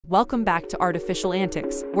Welcome back to Artificial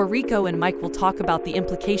Antics, where Rico and Mike will talk about the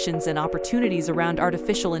implications and opportunities around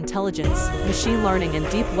artificial intelligence, machine learning, and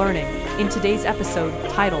deep learning. In today's episode,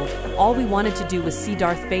 titled, All We Wanted to Do Was See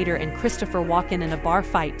Darth Vader and Christopher Walken in a Bar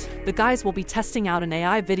Fight, the guys will be testing out an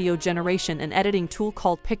AI video generation and editing tool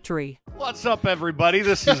called Pictory. What's up, everybody?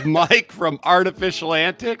 This is Mike from Artificial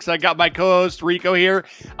Antics. I got my co-host Rico here.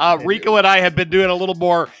 Rico and I have been doing a little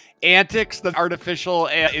more antics than artificial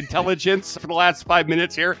intelligence for the last 5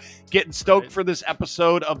 minutes here. Getting stoked for this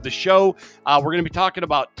episode of the show. We're going to be talking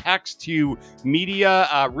about text to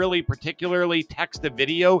media, really particularly text to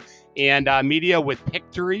video and media with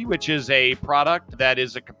Pictory, which is a product that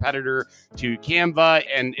is a competitor to Canva.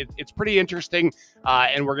 And it's pretty interesting.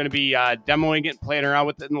 And we're going to be demoing it and playing around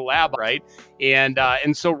with it in the lab, right?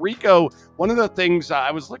 And so, Rico, one of the things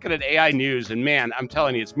I was looking at AI news, and man, I'm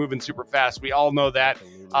telling you, it's moving super fast. We all know that.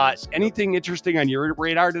 Anything interesting on your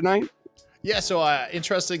radar tonight? Yeah, so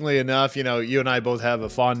interestingly enough, you know, you and I both have a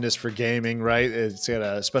fondness for gaming, right? It's got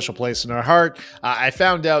a special place in our heart. I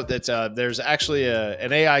found out that there's actually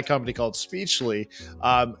an AI company called Speechly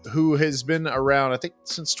who has been around, I think,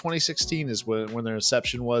 since 2016 is when their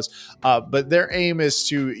inception was. But their aim is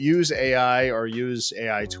to use AI or use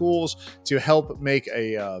AI tools to help make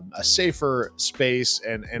a safer space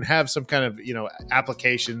and have some kind of, you know,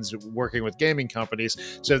 applications working with gaming companies.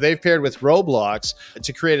 So they've paired with Roblox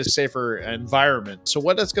to create a safer environment. So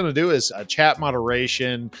what that's going to do is chat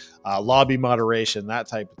moderation, lobby moderation, that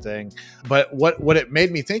type of thing. But what it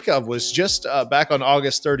made me think of was just back on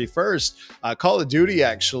August 31st, Call of Duty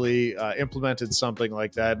actually implemented something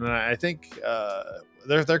like that. And I think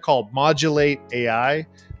they're called Modulate AI.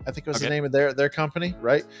 I think it was the name of their company,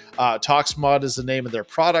 right? ToxMod is the name of their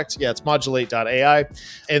product. Yeah, it's modulate.ai.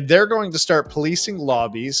 And they're going to start policing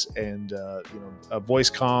lobbies and voice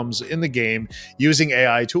comms in the game using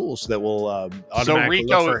AI tools that will automatically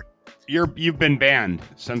So, Rico, you've been banned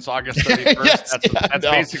since August 31st. Yes, that's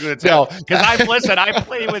basically the because I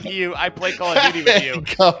play with you. I play Call of Duty with you.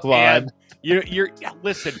 Come on. You're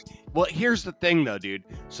listen. Well, here's the thing, though, dude.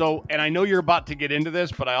 So, and I know you're about to get into this,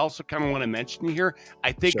 but I also kind of want to mention you here.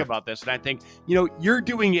 I think about this, and I think, you know, you're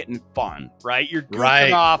doing it in fun, right? You're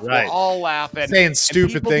goofing off. We're all laughing, saying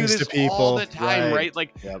stupid things to people all the time, right?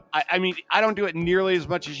 Like, I mean, I don't do it nearly as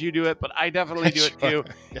much as you do it, but I definitely do it too.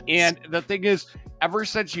 Yes. And the thing is, ever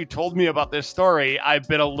since you told me about this story, I've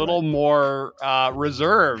been a little more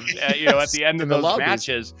reserved, you know, at the end of those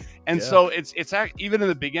matches. And so it's even in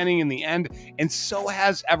the beginning and the end, and so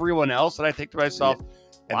has everyone else. And I think to myself,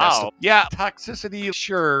 wow, toxicity,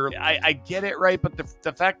 sure, I get it, right? But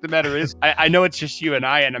the fact of the matter is, I know it's just you and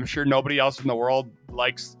I, and I'm sure nobody else in the world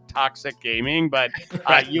likes toxic gaming, but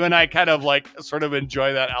you and I kind of like sort of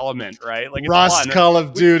enjoy that element, right? Like Rust, fun. Call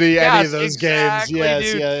of Duty, any of those exactly,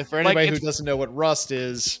 games. Dude. Yeah. For anybody who doesn't know what Rust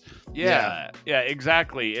is. Yeah,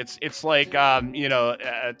 exactly. It's like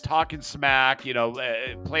talking smack,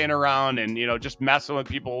 playing around and just messing with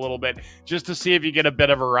people a little bit just to see if you get a bit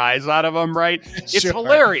of a rise out of them, right? It's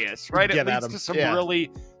hilarious, right? It leads to some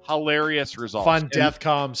really hilarious results. Fun death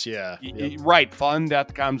comms, right? Fun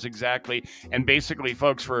death comms, exactly. And basically,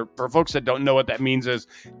 folks, for folks that don't know what that means, is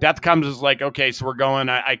death comms is like, okay, so we're going,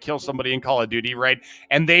 I kill somebody in Call of Duty, right?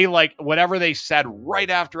 And they like whatever they said right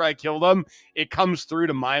after I kill them, it comes through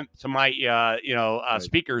to my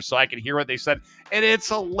speakers, so I can hear what they said, and it's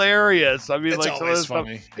hilarious. I mean, it's like always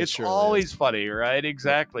funny. It's always funny, right?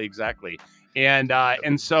 Exactly.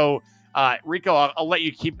 And so. Rico, I'll let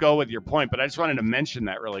you keep going with your point, but I just wanted to mention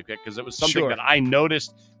that really quick because it was something that I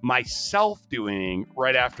noticed myself doing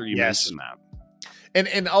right after you mentioned that.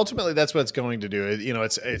 And ultimately, that's what it's going to do. You know,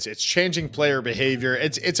 it's changing player behavior.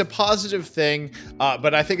 It's a positive thing,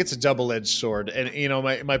 but I think it's a double-edged sword. And you know,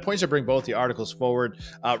 my point to bring both the articles forward.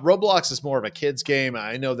 Roblox is more of a kids game.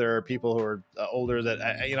 I know there are people who are older that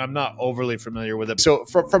I'm not overly familiar with it. So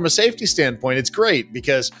from a safety standpoint, it's great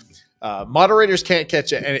because moderators can't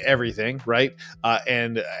catch everything, right?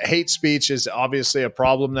 And hate speech is obviously a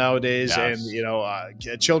problem nowadays. Yes.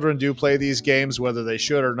 And, children do play these games, whether they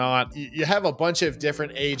should or not. You have a bunch of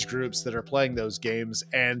different age groups that are playing those games,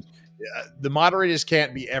 and the moderators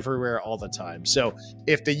can't be everywhere all the time. So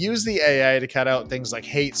if they use the AI to cut out things like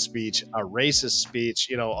hate speech, racist speech,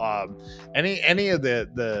 any of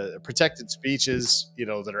the protected speeches,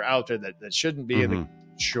 that are out there that shouldn't be in the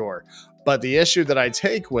sure. But the issue that I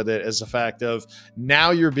take with it is the fact of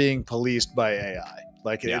now you're being policed by AI.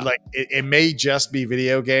 It may just be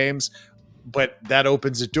video games, but that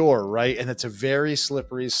opens a door, right? And it's a very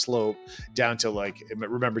slippery slope down to, like,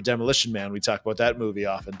 remember Demolition Man? We talk about that movie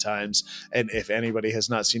oftentimes. And if anybody has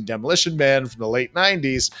not seen Demolition Man from the late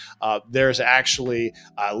 90s, there's actually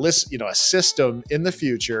a system in the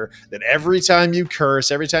future that every time you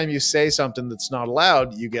curse, every time you say something that's not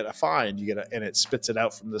allowed, you get a fine. And it spits it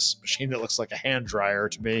out from this machine that looks like a hand dryer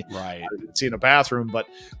to me. Right. I didn't see in a bathroom, but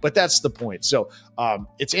that's the point. So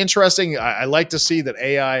it's interesting. I like to see that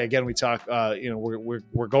AI, again, we talk,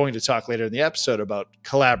 we're going to talk later in the episode about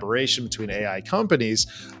collaboration between AI companies,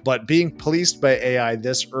 but being policed by AI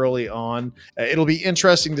this early on, it'll be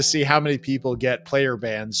interesting to see how many people get player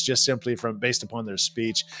bans just simply based upon their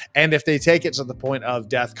speech. And if they take it to the point of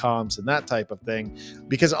death comms and that type of thing,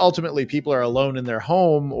 because ultimately people are alone in their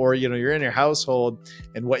home, or, you're in your household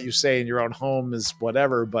and what you say in your own home is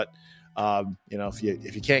whatever. But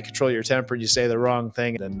if you can't control your temper and you say the wrong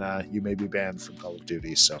thing, then you may be banned from Call of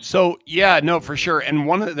Duty. So yeah, no, for sure. And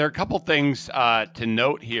there are a couple things to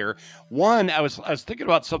note here. One, I was thinking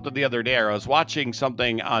about something the other day. I was watching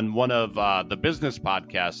something on one of the business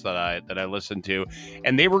podcasts that I listened to,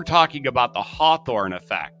 and they were talking about the Hawthorne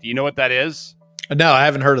effect. Do you know what that is? No, I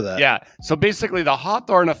haven't heard of that. Yeah. So basically the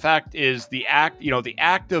Hawthorne effect is the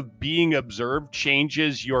act of being observed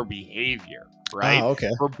changes your behavior. Right. Oh, okay.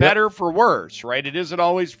 For better, for worse, right? It isn't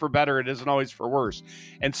always for better. It isn't always for worse.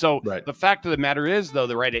 And so the fact of the matter is, though,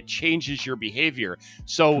 it changes your behavior.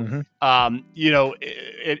 So, and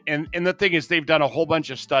the thing is, they've done a whole bunch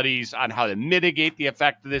of studies on how to mitigate the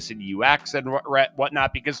effect of this in UX and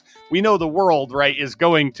whatnot, because we know the world, right, is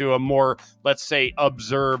going to a more, let's say,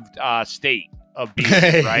 observed state of being,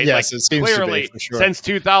 right? Yes, it seems clearly, to be, for sure. Since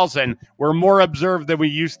 2000, we're more observed than we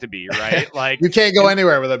used to be, right? Like you can't go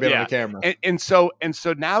anywhere without being on the camera. And so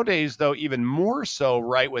nowadays, though, even more so,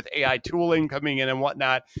 right, with AI tooling coming in and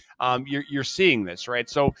whatnot, you're seeing this, right?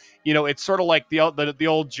 So it's sort of like the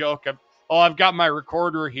old joke of, oh, I've got my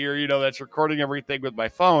recorder here, that's recording everything with my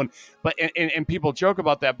phone, but and people joke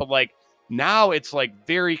about that, but like, now it's like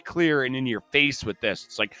very clear and in your face with this.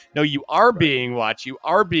 It's like, no, you are being watched. You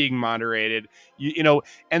are being moderated.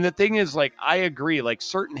 And the thing is, like, I agree, like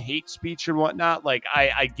certain hate speech and whatnot. Like,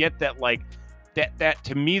 I get that, like that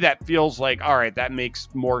to me, that feels like, all right, that makes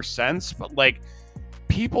more sense. But like,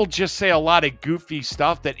 people just say a lot of goofy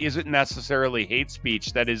stuff that isn't necessarily hate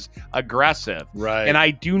speech, that is aggressive. Right. And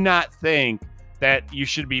I do not think that you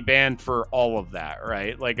should be banned for all of that,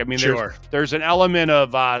 right? Like, I mean, there's an element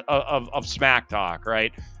of smack talk,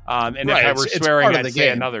 right? And if I were swearing, I'd say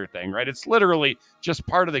another thing, right? It's literally just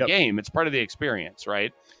part of the game. It's part of the experience,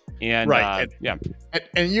 right? And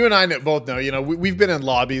and you and I both know, we've been in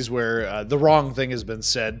lobbies where the wrong thing has been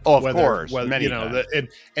said. Oh, of course, many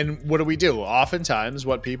and what do we do? Oftentimes,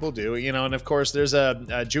 what people do, and of course, there's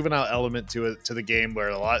a juvenile element to the game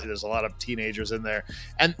where there's a lot of teenagers in there,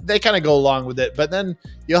 and they kind of go along with it. But then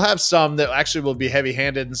you'll have some that actually will be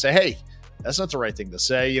heavy-handed and say, "Hey, that's not the right thing to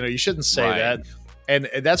say. You shouldn't say that." And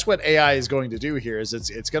that's what AI is going to do here, is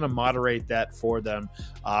it's going to moderate that for them.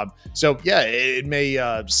 So yeah, it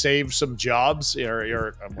may save some jobs,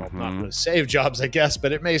 or not really save jobs, I guess,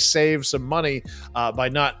 but it may save some money by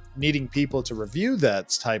not needing people to review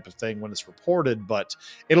that type of thing when it's reported. But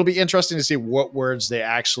it'll be interesting to see what words they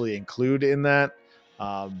actually include in that.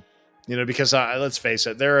 Because let's face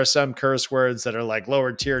it, there are some curse words that are like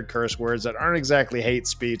lower tiered curse words that aren't exactly hate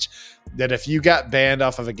speech, that if you got banned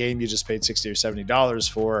off of a game you just paid $60 or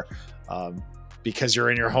 $70 for, because you're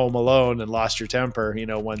in your home alone and lost your temper,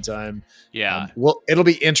 one time. Yeah. Well, it'll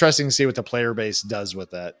be interesting to see what the player base does with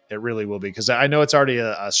that. It really will be, because I know it's already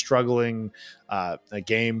a struggling a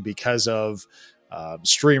game because of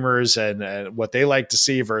streamers and what they like to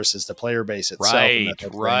see versus the player base itself.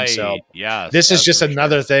 Right. So yeah, this is just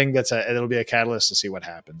another thing it'll be a catalyst to see what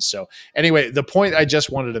happens. So anyway, the point I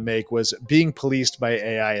just wanted to make was being policed by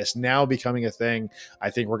AI is now becoming a thing. I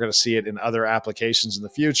think we're going to see it in other applications in the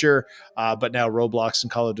future. But now Roblox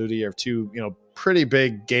and Call of Duty are two, pretty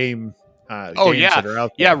big games that are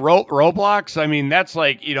out there. Yeah. Roblox. I mean, that's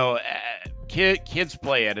like, kids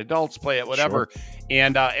play it, adults play it, whatever. Sure.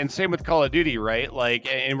 And same with Call of Duty, right? Like,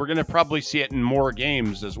 and we're going to probably see it in more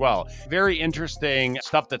games as well. Very interesting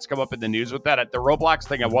stuff that's come up in the news with that. At the Roblox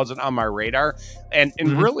thing, I wasn't on my radar. And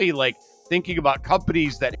really, like, thinking about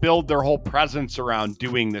companies that build their whole presence around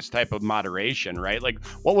doing this type of moderation, right? Like,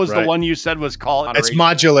 what was the one you said was called? Moderation? It's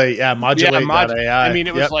Modulate. Yeah, Modulate.ai. I mean,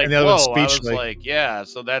 it was like, whoa, I was like, yeah,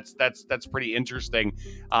 so that's pretty interesting.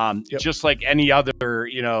 Just like any other,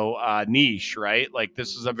 niche, right? Like,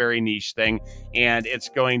 this is a very niche thing, and it's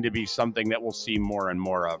going to be something that we'll see more and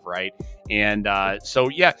more of, right? And so,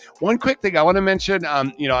 yeah, one quick thing I want to mention,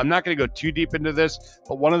 you know, I'm not going to go too deep into this,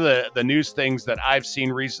 but one of the news things that I've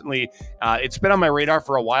seen recently, it's been on my radar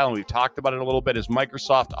for a while, and we've talked about it a little bit, is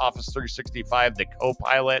Microsoft Office 365, the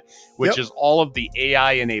Copilot, which is all of the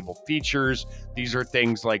AI-enabled features. These are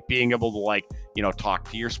things like being able to, like, you know, talk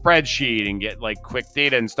to your spreadsheet and get like quick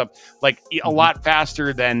data and stuff, like a lot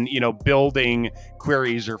faster than, you know, building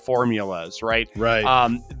queries or formulas, right? Right.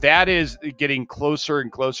 That is getting closer and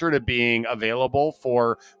closer to being available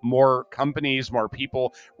for more companies, more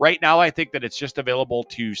people. Right now, I think that it's just available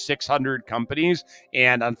to 600 companies,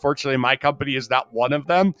 and unfortunately, my company is not one of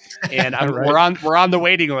them. And we're on the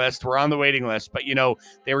waiting list. We're on the waiting list. But you know,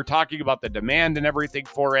 they were talking about the demand and everything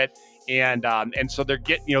for it. And so they're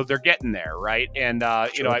getting there, right? And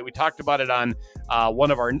you know, we talked about it on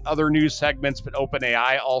one of our other news segments, but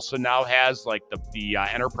OpenAI also now has like the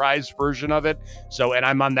enterprise version of it. So, and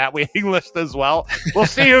I'm on that waiting list as well. We'll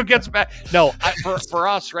see who gets back. No, for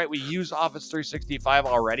us, right? We use Office 365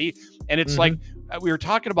 already, and it's like we were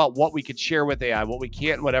talking about what we could share with AI, what we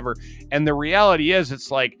can't, whatever. And the reality is,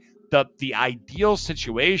 it's like the ideal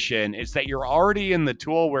situation is that you're already in the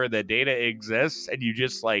tool where the data exists, and you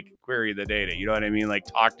just like query the data. You know what I mean? Like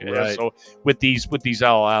talk to it. So with these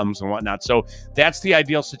LLMs and whatnot. So that's the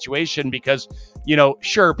ideal situation, because, you know,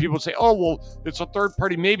 sure, people say, oh, well, it's a third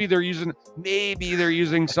party. Maybe they're using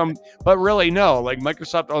some, but really no, like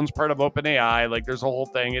Microsoft owns part of OpenAI. Like there's a whole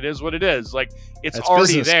thing. It is what it is. Like it's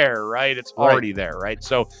already business there, right? It's already there, right?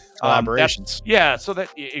 So collaborations. So that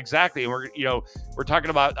exactly. And we're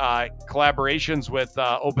talking about collaborations with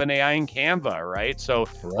OpenAI and Canva, right? So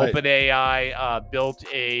OpenAI built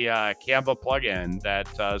a Canva plugin that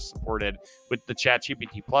supported with the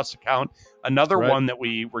ChatGPT Plus account. Another one that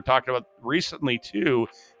we were talking about recently too,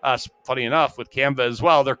 funny enough, with Canva as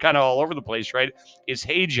well, they're kind of all over the place, right? Is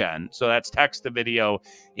HeyGen. So that's text to video,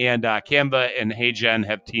 and Canva and HeyGen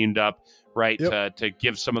have teamed up, right, to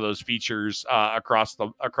give some of those features across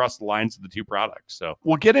the lines of the two products. So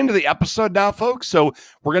we'll get into the episode now, folks. So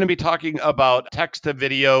we're going to be talking about text to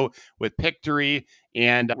video with Pictory,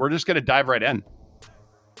 and we're just going to dive right in.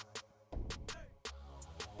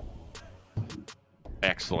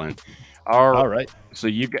 Excellent. All right. So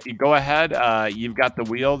you go ahead. You've got the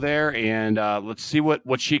wheel there, and let's see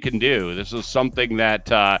what she can do. This is something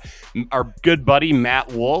that our good buddy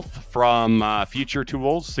Matt Wolf from Future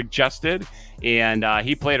Tools suggested, and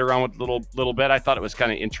he played around with a little bit. I thought it was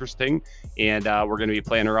kind of interesting, and we're going to be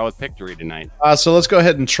playing around with Pictory tonight. So let's go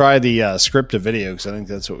ahead and try the script to video, because I think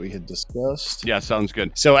that's what we had discussed. Yeah, sounds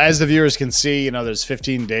good. So as the viewers can see, you know, there's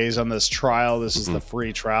 15 days on this trial. This is the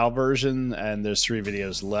free trial version, and there's 3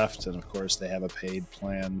 videos left, and of course they have a paid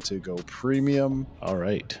plan to go premium. All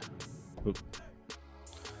right. Oop.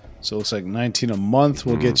 So it looks like 19 a month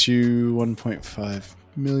will get you 1.5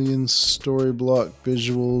 million story block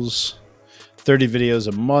visuals, 30 videos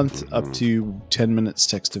a month, up to 10 minutes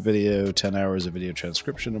text to video, 10 hours of video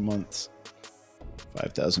transcription a month,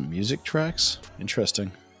 5,000 music tracks.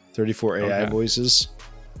 Interesting. 34 AI voices.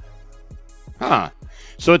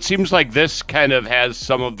 So it seems like this kind of has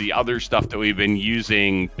some of the other stuff that we've been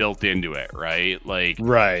using built into it, right? Like,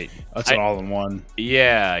 that's an all-in-one.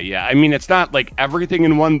 Yeah. I mean, it's not like everything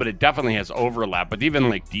in one, but it definitely has overlap with even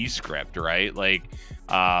like Descript, right? Like,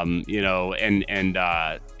 you know, and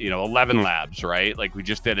you know, 11 Labs, right? Like we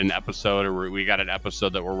just did an episode, or we got an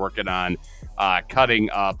episode that we're working on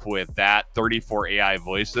cutting up with that 34 AI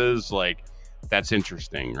voices. Like, that's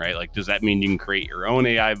interesting, right? Like, does that mean you can create your own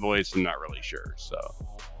AI voice? I'm not really sure. So,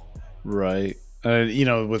 you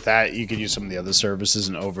know, with that, you could use some of the other services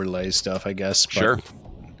and overlay stuff, I guess. But, sure.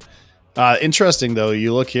 Interesting though.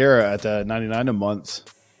 You look here at the $99 a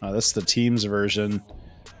month. That's the Teams version.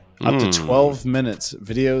 Up to 12 minutes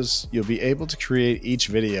videos. You'll be able to create each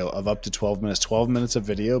video of up to 12 minutes. 12 minutes of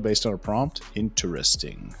video based on a prompt.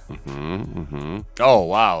 Interesting. Oh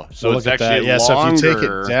wow! So it's actually longer. So if you take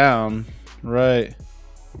it down. Right.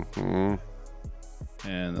 And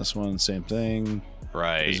this one, same thing.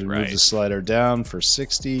 Move the slider down for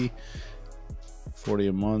 60, 40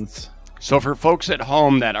 a month. So for folks at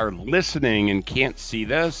home that are listening and can't see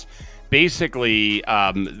this, basically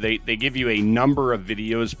they give you a number of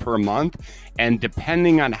videos per month, and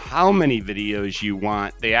depending on how many videos you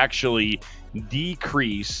want, they actually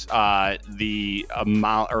decrease the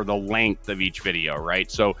amount or the length of each video,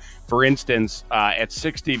 right? So for instance, at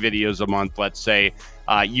 60 videos a month, let's say,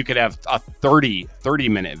 you could have 30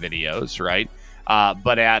 minute videos, right?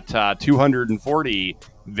 But at 240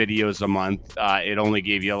 videos a month, it only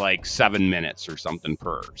gave you like 7 minutes or something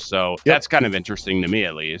per. So that's kind of interesting to me,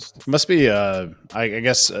 at least. Must be, I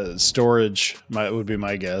guess, storage would be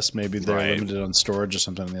my guess. Maybe they're limited on storage or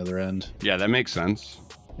something on the other end. Yeah, that makes sense.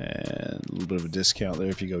 And a little bit of a discount there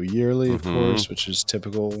if you go yearly, of course, which is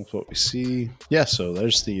typical of what we see. Yeah, so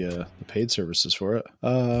there's the paid services for it.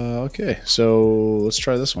 Okay, so let's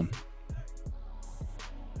try this one.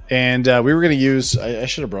 And we were going to use, I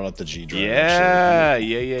should have brought up the G drive.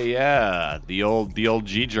 Yeah. The old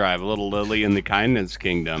G drive, a little Lily in the Kindness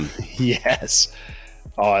Kingdom. Yes.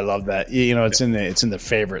 Oh, I love that. You know, it's in the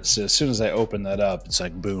favorites. So as soon as I open that up, it's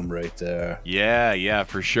like boom right there. Yeah,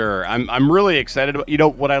 for sure. I'm really excited about, you know,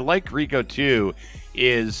 what I like, Rico, too,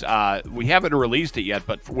 is we haven't released it yet,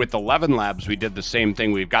 but with 11 Labs, we did the same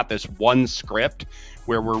thing. We've got this one script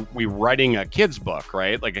where we're writing a kid's book,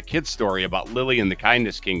 right? Like a kid's story about Lily in the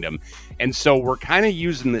Kindness Kingdom. And so we're kind of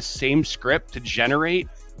using the same script to generate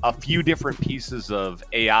a few different pieces of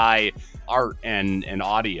AI art and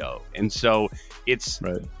audio. And so it's,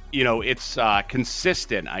 you know, it's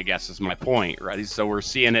consistent, I guess is my point, right? So we're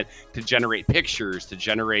seeing it to generate pictures, to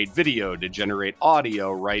generate video, to generate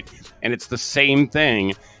audio, right? And it's the same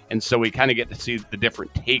thing. And so we kind of get to see the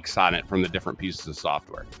different takes on it from the different pieces of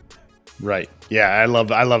software. Right. Yeah, I love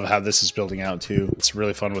how this is building out too. It's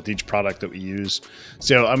really fun with each product that we use.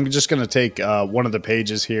 So I'm just going to take one of the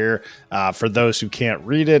pages here. For those who can't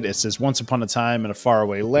read it, it says, "Once upon a time in a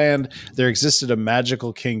faraway land, there existed a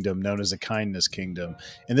magical kingdom known as the Kindness Kingdom.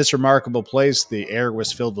 In this remarkable place, the air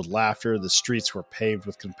was filled with laughter, the streets were paved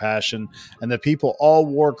with compassion, and the people all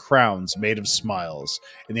wore crowns made of smiles.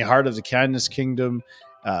 In the heart of the Kindness Kingdom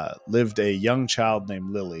lived a young child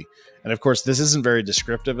named Lily." And of course, this isn't very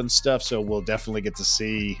descriptive and stuff, so we'll definitely get to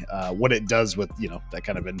see what it does with, you know, that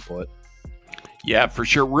kind of input. Yeah, for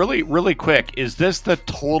sure. Really quick, is this the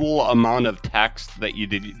total amount of text that you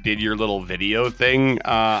did your little video thing?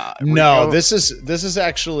 No, this is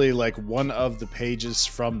actually like one of the pages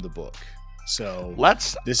from the book. So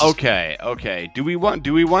okay. Do we want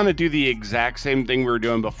to do the exact same thing we were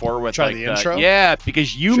doing before with try like the intro? Yeah,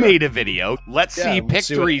 because you made a video. Let's see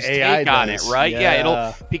Pictory's take on it, right?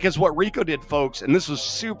 Yeah, because what Rico did, folks, and this was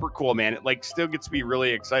super cool, man. It like still gets me really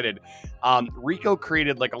excited. Rico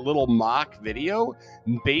created like a little mock video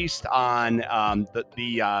based on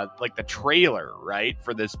the trailer, right,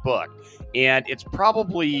 for this book, and it's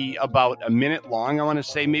probably about a minute long. I want to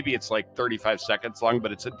say maybe it's like 35 seconds long,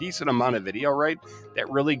 but it's a decent amount of video, right, that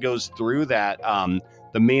really goes through that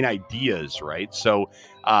the main ideas, right? So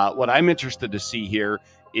what I'm interested to see here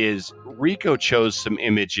is Rico chose some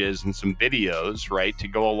images and some videos, right, to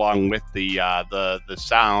go along with the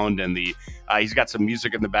sound and the he's got some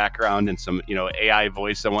music in the background and some, you know, AI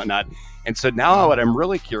voice and whatnot. And so now what I'm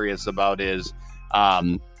really curious about is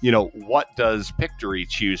you know, what does Pictory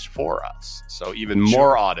choose for us? So even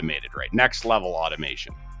more automated, right? Next level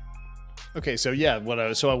automation. Okay, so yeah, what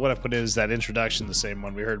I put in is that introduction, the same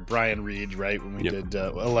one we heard Brian read, right, when we did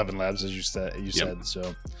 11 Labs, as you said.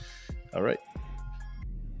 So, all right,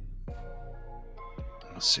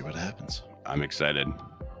 let's see what happens. I'm excited.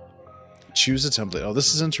 Choose a template. Oh,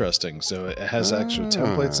 this is interesting. So it has actual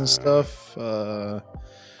templates and stuff.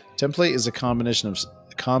 Template is a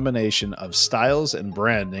combination of styles and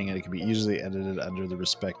branding, and it can be easily edited under the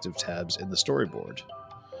respective tabs in the storyboard.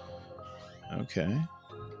 Okay.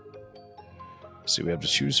 See, we have to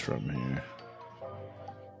choose from here.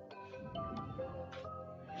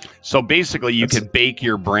 So basically, you could bake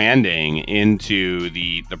your branding into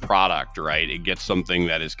the product, right? It gets something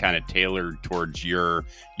that is kind of tailored towards your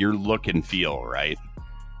look and feel, right?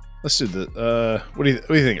 Let's do the. What do you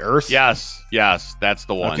think? Earth? Yes, that's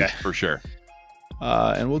the one for sure.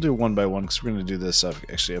 And we'll do one by one because we're going to do this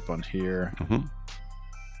actually up on here.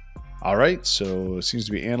 All right, so it seems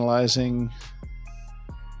to be analyzing.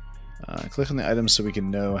 Click on the items so we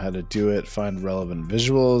can know how to do it. Find relevant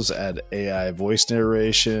visuals. Add AI voice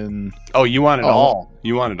narration. Oh, you want it all?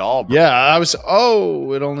 You want it all? Bro. Yeah, I was.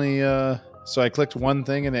 Oh, it only. So I clicked one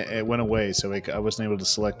thing and it went away. So I wasn't able to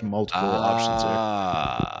select multiple options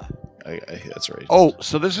here. That's right. Oh,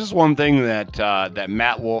 so this is one thing that that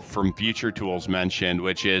Matt Wolf from Future Tools mentioned,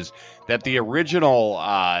 which is that the original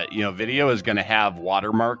video is going to have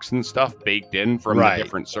watermarks and stuff baked in from the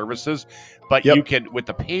different services, but you can, with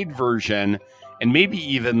the paid version, and maybe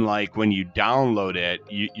even like when you download it,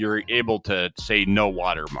 you're able to say no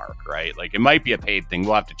watermark, right? Like it might be a paid thing.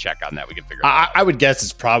 We'll have to check on that. We can figure it out. I would guess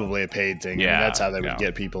it's probably a paid thing. Yeah, I mean, that's how they would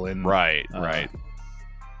get people in. Right.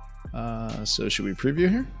 So should we preview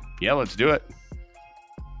here? Yeah, let's do it.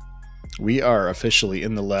 We are officially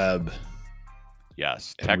in the lab.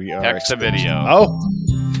 Yes. We are Text to video. Oh.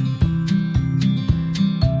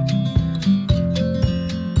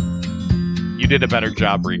 You did a better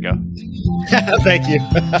job, Rico. Thank you.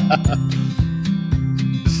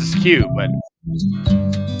 This is cute, but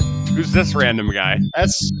who's this random guy?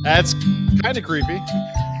 That's kind of creepy.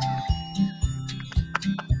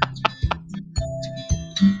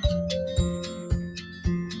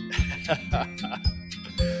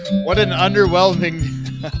 What an underwhelming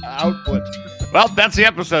output. Well, that's the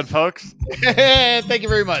episode, folks. Thank you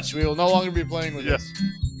very much. We will no longer be playing with this.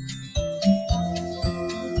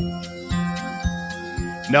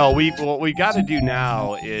 No, what we got to do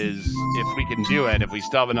now is, if we can do it, if we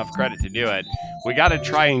still have enough credit to do it, we got to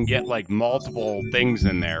try and get like multiple things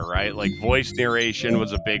in there, right? Like voice narration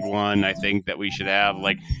was a big one. I think that we should have.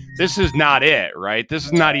 Like, this is not it, right? This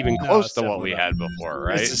is not even close to what we had before,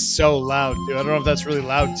 right? This is so loud, dude. I don't know if that's really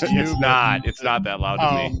loud to you. It's not. It's not that loud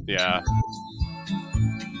to me. Yeah.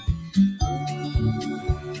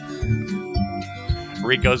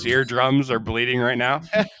 Rico's eardrums are bleeding right now.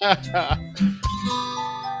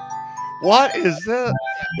 What is this?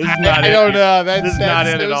 This is not it. I don't know. This is not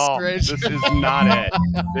it so at all. strange. This is not it.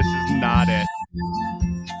 This is not it.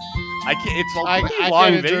 I can't. It's a pretty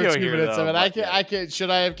long video here, though. I can't.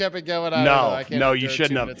 Should I have kept it going? No, you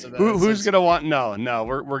shouldn't have. Who's gonna want? No,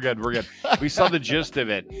 we're good. We're good. We saw the gist of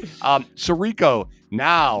it. So Rico,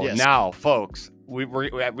 now, folks, we've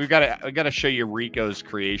got to show you Rico's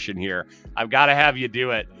creation here. I've got to have you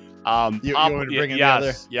do it. You want to bring in the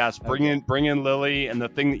other? Yes. Bring in Lily and the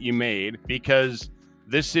thing that you made, because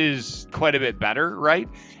this is quite a bit better, right?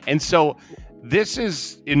 And so this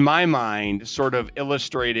is, in my mind, sort of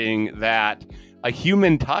illustrating that a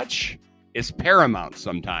human touch is paramount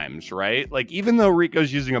sometimes, right? Like, even though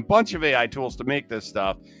Rico's using a bunch of AI tools to make this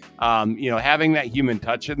stuff, having that human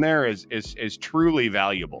touch in there is truly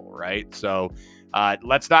valuable, right? So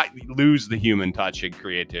let's not lose the human touch and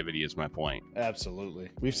creativity is my point. Absolutely.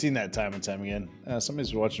 We've seen that time and time again.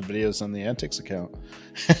 Somebody's watching videos on the Antics account.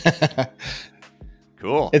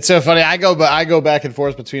 Cool. It's so funny. I go back and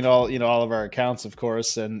forth between all of our accounts, of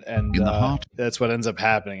course, and that's what ends up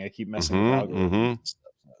happening. I keep messing with algorithms.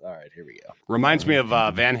 All right, here we go. Reminds me of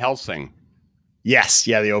Van Helsing. Yes,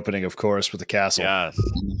 yeah, the opening, of course, with the castle. Yes.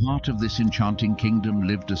 In the heart of this enchanting kingdom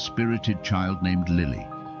lived a spirited child named Lily.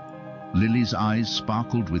 Lily's eyes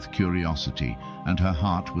sparkled with curiosity, and her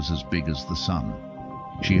heart was as big as the sun.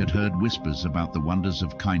 She had heard whispers about the wonders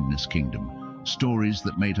of Kindness Kingdom, stories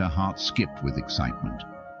that made her heart skip with excitement.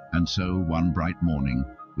 And so, one bright morning,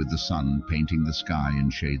 with the sun painting the sky in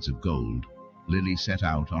shades of gold, Lily set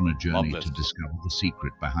out on a journey to discover the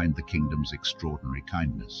secret behind the kingdom's extraordinary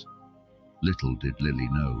kindness. Little did Lily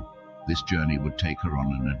know, this journey would take her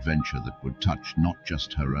on an adventure that would touch not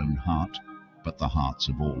just her own heart, but the hearts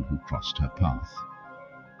of all who crossed her path.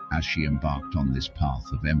 As she embarked on this path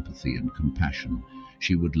of empathy and compassion,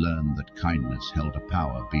 she would learn that kindness held a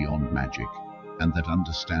power beyond magic, and that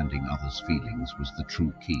understanding others' feelings was the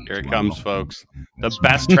true key. Here it comes, folks. The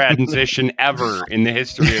best transition ever in the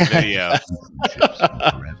history of video.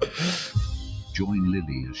 Join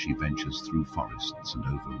Lily as she ventures through forests and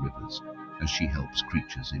over rivers, as she helps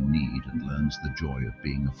creatures in need and learns the joy of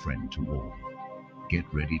being a friend to all. Get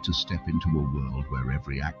ready to step into a world where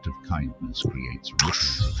every act of kindness creates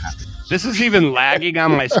ripples of happiness. This is even lagging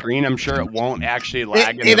on my screen. I'm sure it won't actually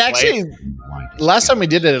lag. It actually, last time we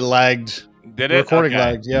did it, it lagged. Did it? Recording okay.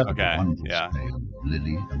 lagged, yeah. Okay, yeah.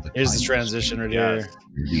 Lily and the Here's the transition right here.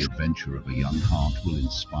 The adventure of a young heart will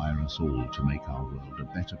inspire us all to make our world a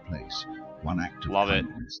better place. One act of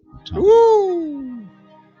kindness at a time. Woo!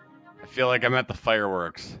 I feel like I'm at the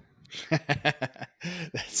fireworks.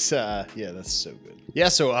 That's so good. Yeah,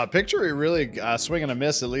 so Pictory really swing and a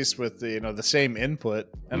miss, at least with the same input,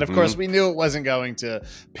 and of course we knew it wasn't going to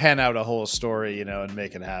pan out a whole story, and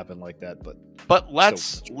make it happen like that. But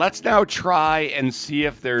let's now try and see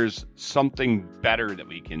if there's something better that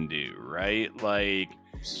we can do, right? Let's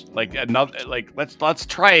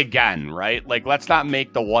try again, right? Like, let's not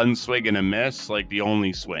make the one swing and a miss like the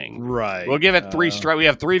only swing. Right. We'll give it 3 strikes. We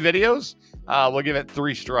have 3 videos. We'll give it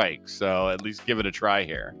 3 strikes. So at least give it a try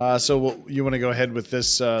here. So you want to go ahead with this?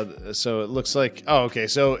 So it looks like, okay.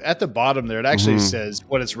 So at the bottom there, it actually says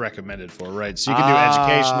what it's recommended for, right? So you can do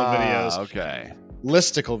educational videos. Okay.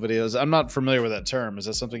 Listicle videos. I'm not familiar with that term. Is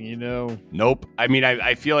that something you know? Nope. I mean,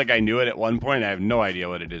 I feel like I knew it at one point. I have no idea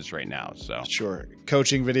what it is right now. So sure.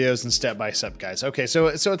 Coaching videos and step-by-step guides. Okay, so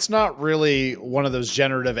it's not really one of those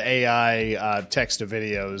generative AI text to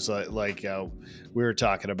videos like we were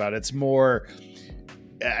talking about. It's more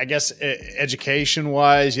I guess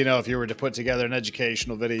education-wise, you know, if you were to put together an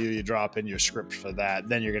educational video, you drop in your script for that,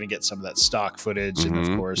 then you're going to get some of that stock footage, and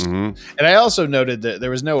of course. And I also noted that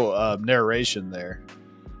there was no narration there.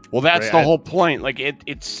 Well, that's the whole point. Like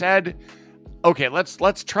it said, okay,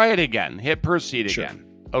 let's try it again. Hit proceed again.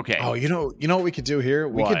 Okay. Oh, you know what we could do here?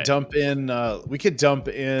 We could dump in the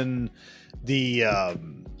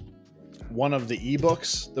one of the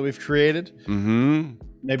ebooks that we've created.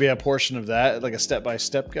 Maybe a portion of that, like a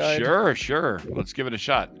step-by-step guide. Sure. Let's give it a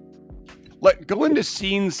shot. Go into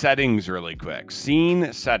scene settings really quick.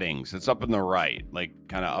 Scene settings. It's up in the right, like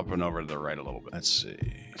kind of up and over to the right a little bit. Let's see.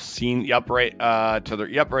 Scene. Yep, right to the.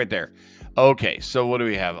 Yep, right there. Okay, so what do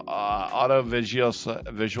we have? Auto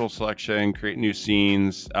visual selection, create new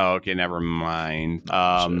scenes. Oh, okay, never mind.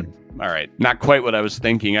 All right, not quite what I was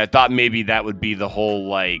thinking. I thought maybe that would be the whole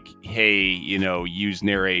like, hey, you know, use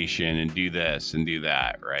narration and do this and do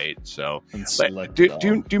that, right? So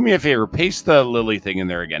do me a favor, paste the Lily thing in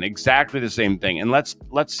there again, exactly the same thing, and let's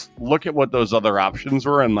look at what those other options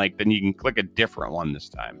were, and like then you can click a different one this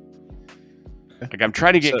time. Like I'm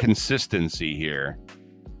trying to get consistency here.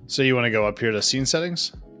 So you want to go up here to scene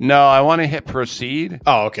settings? No, I want to hit proceed.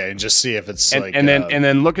 Oh, okay, and just see if it's and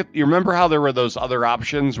then look at, you remember how there were those other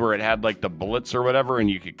options where it had like the bullets or whatever, and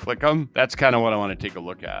you could click them? That's kind of what I want to take a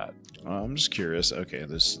look at. I'm just curious. Okay,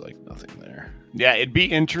 there's like nothing there. Yeah, it'd be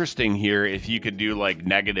interesting here if you could do like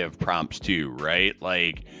negative prompts too, right?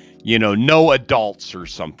 Like, you know, no adults or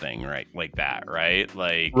something, right? Like that, right?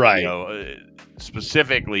 Like, you know,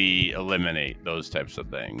 specifically eliminate those types of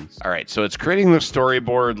things. All right, so it's creating the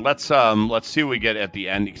storyboard. Let's see what we get at the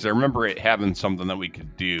end, because I remember it having something that we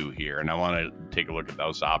could do here, and I want to take a look at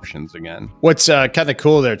those options again. What's kind of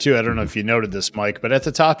cool there too, I don't know if you noted this, Mike, but at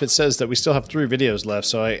the top it says that we still have 3 videos left.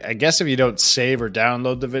 So I guess if you don't save or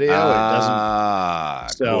download the video, it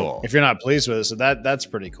doesn't. So cool. If you're not pleased with it, so that's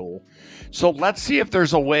pretty cool. So let's see if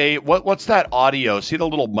there's a way. What's that audio? See the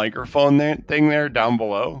little microphone thing there down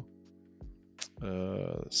below?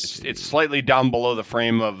 It's slightly down below the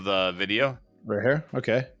frame of the video. Right here?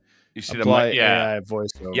 Okay. You see the mic? Yeah. AI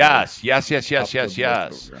voiceover.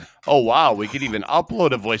 Yes. Oh, wow. We could even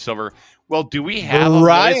upload a voiceover. Well, do we have a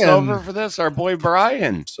voiceover for this? Our boy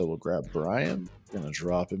Brian. So we'll grab Brian. We're going to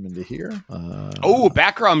drop him into here. Oh,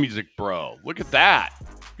 background music, bro. Look at that.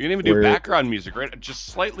 You can even do background music, right? Just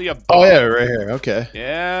slightly above. Oh, yeah, right here. Okay.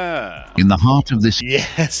 Yeah. In the heart of this.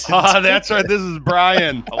 Yes. That's right. This is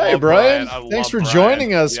Brian. Hey, Brian. Thanks for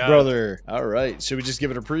joining us, brother. All right. Should we just give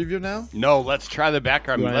it a preview now? No, let's try the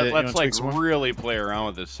background music. Let's like really play around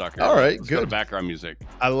with this sucker. All right, let's good. Go to background music.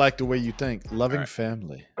 I like the way you think. Loving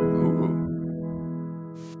family.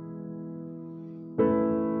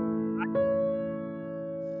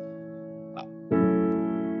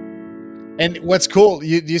 And what's cool,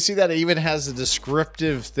 you see that it even has a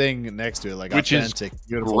descriptive thing next to it, like which authentic, is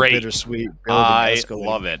beautiful, great. Bittersweet. I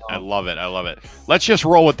love it. I love it. Let's just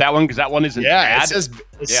roll with that one, because that one isn't bad.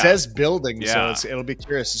 It says building, so it'll be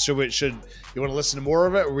curious. So you want to listen to more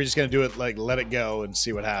of it, or are we just going to do it like let it go and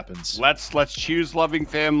see what happens? Let's choose loving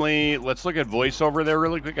family. Let's look at voiceover there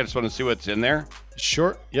really quick. I just want to see what's in there.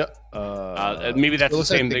 Sure. Yep. Maybe that's the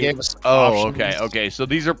same thing. Oh, okay. So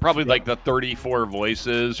these are probably like the 34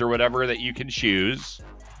 voices or whatever that you can choose.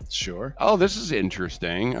 Sure. Oh, this is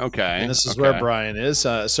interesting. Okay. And this is where Brian is.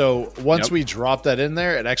 So once we drop that in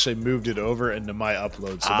there, it actually moved it over into my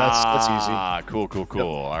upload. So that's easy. Cool. Yep.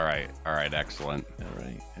 All right. Excellent. All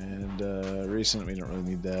right. And recent, we don't really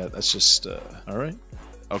need that. That's just all right.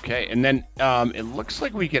 Okay, and then it looks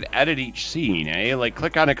like we could edit each scene, eh? Like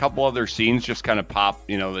click on a couple other scenes, just kind of pop,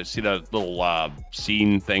 you know, see the little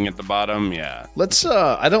scene thing at the bottom? Yeah. Let's,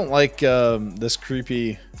 I don't like this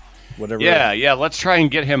creepy whatever. Yeah, let's try and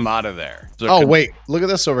get him out of there. So wait, look at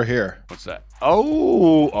this over here. What's that?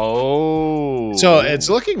 Oh. So it's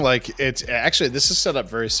looking like it's actually, this is set up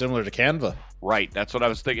very similar to Canva. Right, that's what I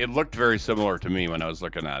was thinking. It looked very similar to me when I was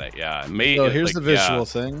looking at it. Yeah. So here's the visual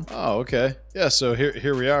thing. Oh, okay. Yeah, so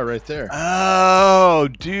here we are right there. Oh,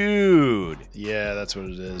 dude. Yeah, that's what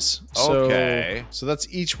it is. Okay. So that's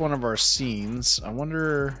each one of our scenes. I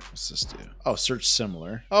wonder, what's this do? Oh, search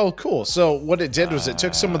similar. Oh, cool. So what it did was it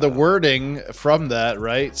took some of the wording from that,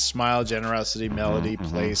 right? Smile, generosity, melody,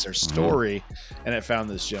 place, or story, and it found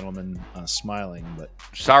this gentleman smiling. But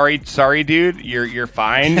sorry, dude. You're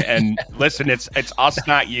fine. And listen, it's us,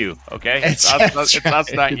 not you. Okay, it's us,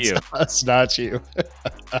 not you. It's us, not you.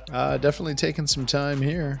 Definitely taking some time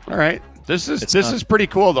here. All right, this is pretty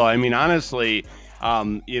cool though. I mean, honestly,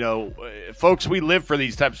 You know, folks, we live for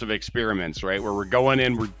these types of experiments, right? Where we're going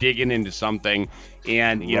in, we're digging into something,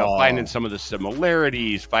 and you know, finding some of the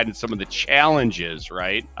similarities, finding some of the challenges,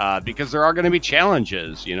 right? Because there are going to be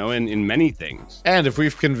challenges, you know, in many things. And if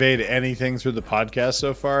we've conveyed anything through the podcast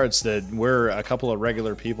so far, it's that we're a couple of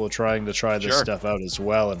regular people trying to try this stuff out as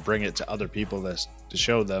well and bring it to other people to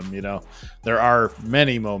show them, you know, there are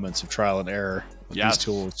many moments of trial and error. These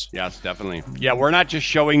tools. Yes, definitely. Yeah, we're not just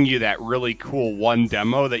showing you that really cool one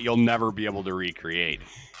demo that you'll never be able to recreate.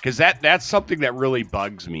 Because that's something that really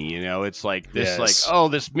bugs me, you know. It's like this, like, oh,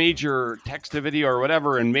 this major text to video or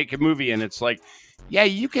whatever, and make a movie, and it's like, yeah,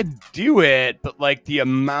 you could do it, but like the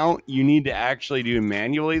amount you need to actually do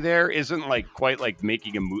manually there isn't like quite like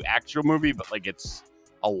making a actual movie, but like it's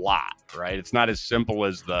a lot, right? It's not as simple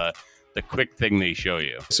as the quick thing they show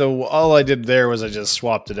you. So all I did there was I just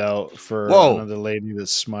swapped it out for another lady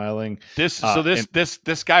that's smiling. This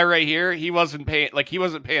guy right here, he wasn't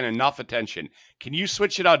paying enough attention. Can you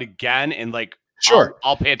switch it out again and like sure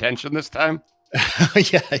I'll pay attention this time?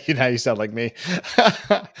 Yeah, you know, you sound like me.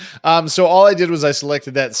 So all I did was I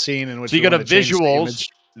selected that scene in which you go to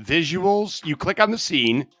visuals, you click on the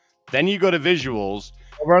scene, then you go to visuals.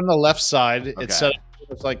 Over on the left side, it's set up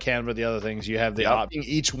it's like Canva, the other things. You have the option,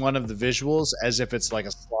 each one of the visuals as if it's like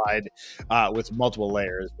a slide with multiple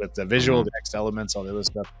layers, with the visual, the text elements, all the other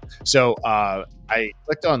stuff. So I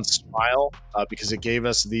clicked on Smile because it gave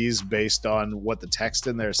us these based on what the text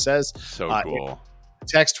in there says. So cool.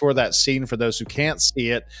 Text for that scene, for those who can't see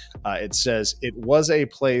it, it says, it was a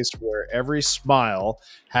place where every smile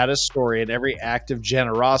had a story and every act of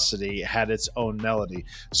generosity had its own melody.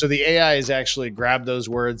 So the AI has actually grabbed those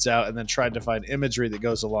words out and then tried to find imagery that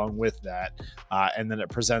goes along with that. And then it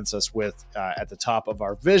presents us with, at the top of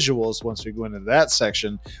our visuals, once we go into that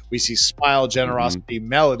section, we see smile, generosity,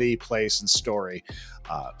 melody, place, and story.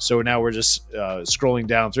 So now we're just scrolling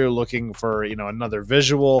down through looking for, you know, another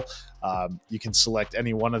visual. You can select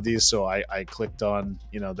any one of these. So I clicked on,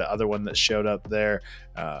 you know, the other one that showed up there.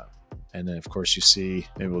 And then, of course, you see,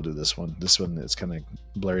 maybe we'll do this one. This one is kind of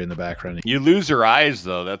blurry in the background. You lose their eyes,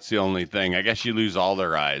 though. That's the only thing. I guess you lose all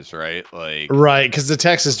their eyes, right? Like, right, because the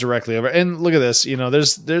text is directly over. And look at this. You know,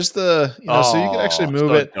 there's the, you know, so you can actually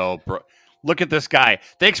move it. No, bro. Look at this guy.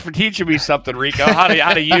 Thanks for teaching me something, Rico. How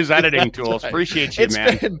to use editing tools. Appreciate you,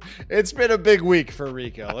 man. It's been a big week for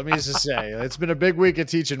Rico. Let me just say, it's been a big week of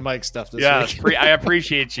teaching Mike stuff this week. I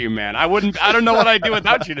appreciate you, man. I don't know what I'd do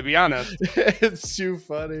without you, to be honest. It's too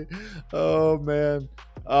funny. Oh man.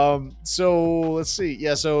 So let's see.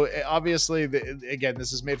 Yeah. So obviously, again,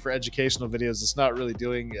 this is made for educational videos. It's not really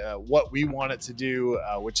doing what we want it to do,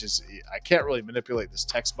 which is I can't really manipulate this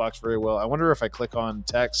text box very well. I wonder if I click on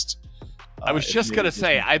text. I was just gonna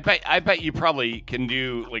say, I bet you probably can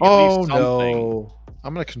do like at least something. No.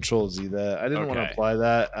 I'm gonna Control Z that. I didn't want to apply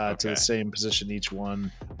that to the same position each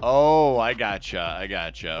one. Oh, I gotcha.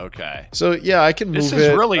 Okay. So yeah, I can move it. This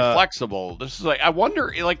is really flexible. This is like, I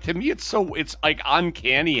wonder, like, to me, it's like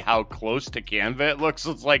uncanny how close to Canva it looks.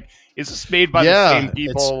 It's like, is this made by the same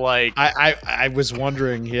people? Like, I was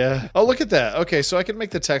wondering. Yeah. Oh, look at that. Okay, so I can make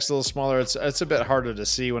the text a little smaller. It's a bit harder to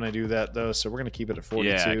see when I do that though. So we're gonna keep it at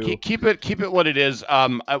 42. Yeah, keep it what it is.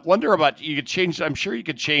 I wonder about, you could change. I'm sure you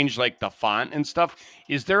could change like the font and stuff.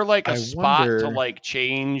 Is there like a spot to like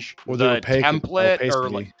change the template or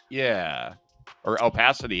like, or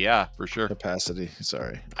opacity? Yeah, for sure. Opacity.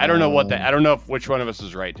 Sorry, I don't know what I don't know which one of us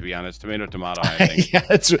is right, to be honest. Tomato, I think.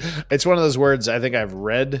 Yeah, it's one of those words I think I've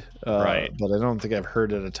read, right, but I don't think I've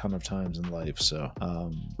heard it a ton of times in life. So,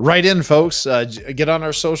 write in, folks. Get on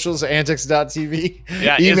our socials, antics.tv.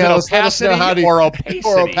 Yeah, email us. Let us know how to or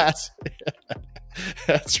opacity.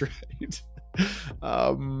 That's right.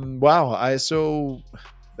 Wow. So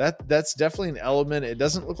that's definitely an element. It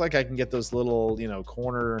doesn't look like I can get those little, you know,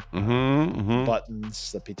 corner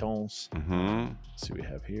buttons, the pitons. Let's see what we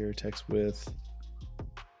have here. Text width,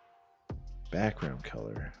 background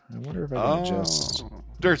color. I wonder if I can adjust.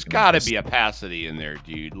 There's got to be opacity in there,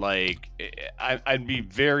 dude. Like, I'd be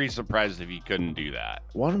very surprised if you couldn't do that.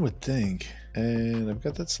 One would think. And I've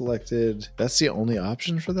got that selected. That's the only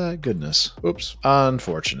option for that? Goodness. Oops.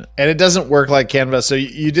 Unfortunate. And it doesn't work like Canva. So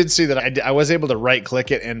you did see that I was able to right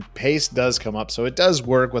click it and paste does come up. So it does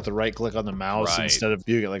work with the right click on the mouse instead of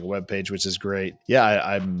viewing it like a web page, which is great. Yeah,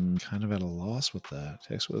 I'm kind of at a loss with that.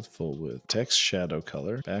 Text width, full width, text shadow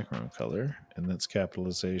color, background color, and that's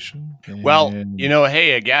capitalization. And well, you know,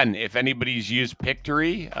 hey, again, if anybody's used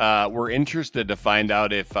Pictory, we're interested to find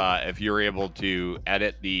out if you're able to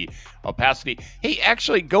edit the opacity. Hey,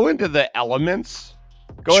 actually, go into the elements.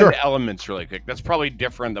 Go into elements really quick. That's probably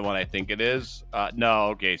different than what I think it is. No,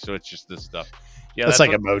 okay, so it's just this stuff. Yeah, that's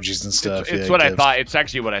like emojis and stuff. It's what I thought. It's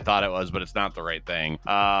actually what I thought it was, but it's not the right thing.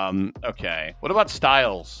 Okay. What about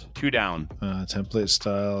styles? 2 down. Template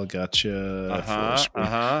style.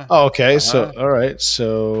 Gotcha. Oh, okay. So, all right.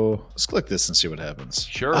 So let's click this and see what happens.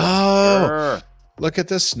 Sure. Oh, sure. Look at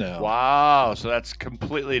this now. Wow. So that's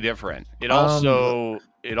completely different. It also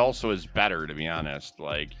is better, to be honest.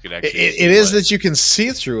 Like, you could actually it is that you can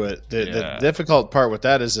see through it. The difficult part with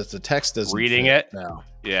that is if the text doesn't reading fit it now.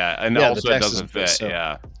 Yeah, and also it doesn't fit. So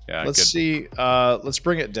yeah. Let's see. Let's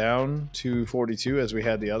bring it down to 42 as we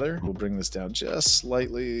had the other. We'll bring this down just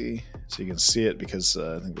slightly so you can see it, because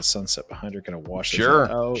I think the sunset behind her kind of washes it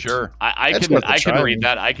out. Sure. I can read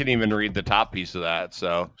that. I can even read the top piece of that.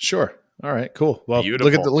 So sure. All right, cool. Well,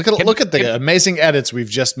 beautiful. look at the amazing edits we've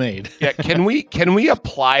just made. Yeah, can we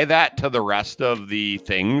apply that to the rest of the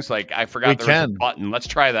things? Like, I forgot there was a button. Let's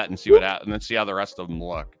try that and see what happens, and then see how the rest of them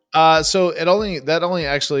look. So that only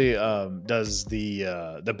actually does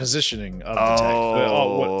the positioning of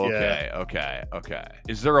the text. Okay.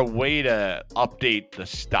 Is there a way to update the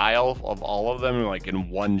style of all of them, like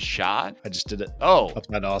in one shot? I just did it. Oh,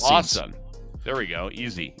 upside all awesome. There we go.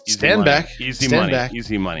 Easy Stand money. back. Easy Stand money. back.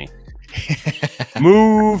 Easy money.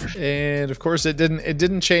 Move. And of course it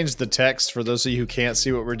didn't change the text. For those of you who can't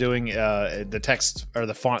see what we're doing, the text, or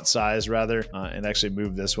the font size rather, and actually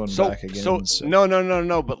move this one back again.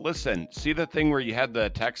 No, but listen, see the thing where you had the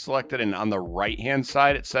text selected, and on the right hand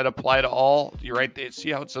side it said apply to all? You're right there.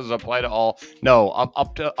 See how it says apply to all? No,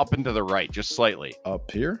 up and to the right, just slightly.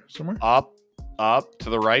 Up here somewhere? Up to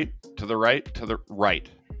the right.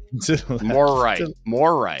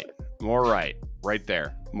 More right. Right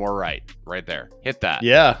there. More right there. Hit that.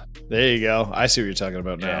 Yeah, there you go. I see what you're talking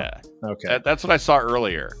about now. Yeah. Okay. That's what I saw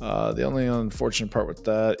earlier. The only unfortunate part with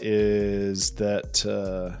that is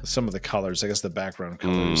that some of the colors, I guess the background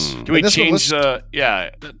colors. Can we change the?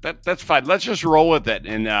 Yeah, that's fine. Let's just roll with it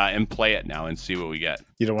and play it now and see what we get.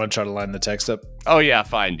 You don't want to try to line the text up? Oh yeah,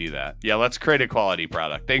 fine. Do that. Yeah, let's create a quality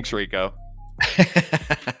product. Thanks, Rico.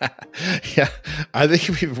 Yeah, I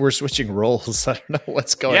think we're switching roles. I don't know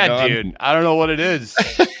what's going on. Yeah, dude, I don't know what it is.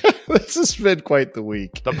 This has been quite the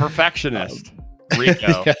week. The perfectionist,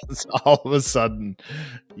 Rico. Yes, all of a sudden.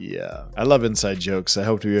 Yeah, I love inside jokes. I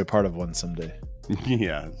hope to be a part of one someday.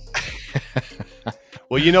 Yes.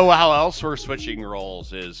 Well, you know how else we're switching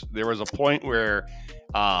roles is there was a point where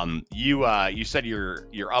you said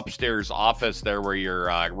your upstairs office there where you're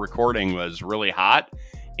recording was really hot.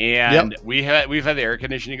 And we've had the air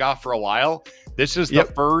conditioning off for a while. This is the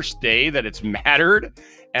first day that it's mattered,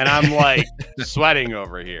 and I'm like sweating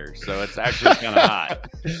over here. So it's actually kind of hot.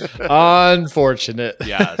 Unfortunate.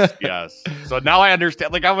 Yes. So now I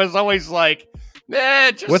understand. Like, I was always like,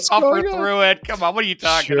 just suffer through it. Come on, what are you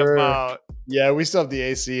talking about? Yeah, we still have the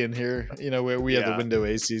AC in here. You know, we have the window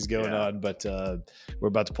ACs going on, but we're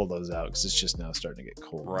about to pull those out because it's just now starting to get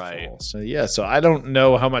cold. Right. So yeah, so I don't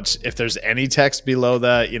know how much, if there's any text below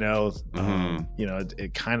that. You know,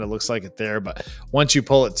 it kind of looks like it there, but once you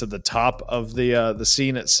pull it to the top of the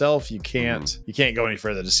scene itself, you can't go any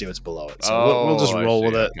further to see what's below it. So we'll just roll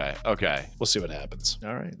with it. Okay. We'll see what happens.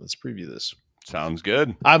 All right, let's preview this. Sounds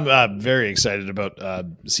good. I'm very excited about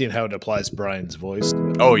seeing how it applies Brian's voice.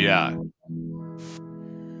 Oh yeah.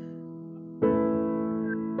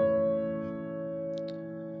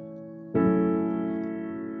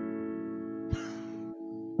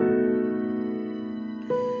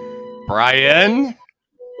 Brian?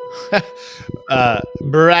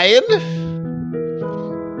 Brian?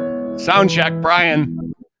 Sound check,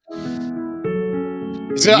 Brian.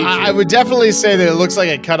 So I would definitely say that it looks like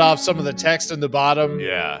it cut off some of the text in the bottom.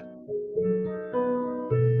 Yeah.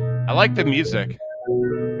 I like the music.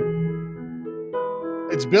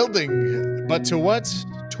 It's building, but to what?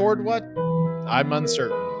 Toward what? I'm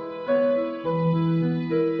uncertain.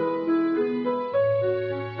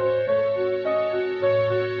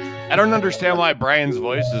 I don't understand why Brian's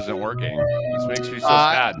voice isn't working. This makes me so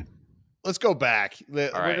sad. Let's go back.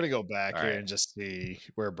 We're right. going to go back here and just see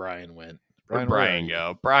where Brian went. Where'd Brian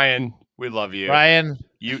go? Brian, we love you. Brian.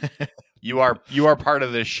 You are part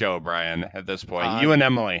of this show, Brian, at this point. You and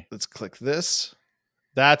Emily. Let's click this.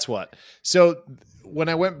 That's what. So when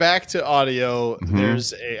I went back to audio,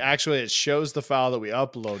 there's actually it shows the file that we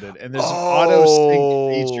uploaded, and there's an auto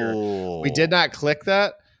sync feature. We did not click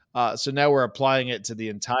that. So now we're applying it to the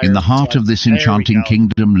entire. In the heart of this enchanting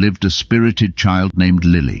kingdom lived a spirited child named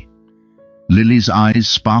Lily. Lily's eyes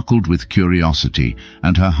sparkled with curiosity,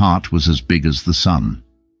 and her heart was as big as the sun.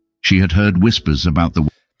 She had heard whispers about the...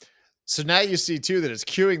 So now you see, too, that it's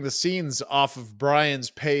cueing the scenes off of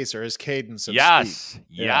Brian's pace or his cadence of speech.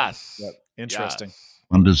 Yes. Yep. Interesting.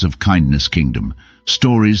 Wonders of Kindness Kingdom,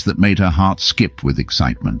 stories that made her heart skip with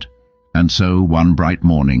excitement. And so, one bright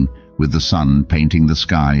morning, with the sun painting the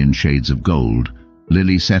sky in shades of gold,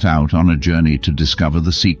 Lily set out on a journey to discover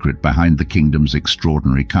the secret behind the kingdom's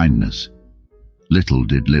extraordinary kindness. Little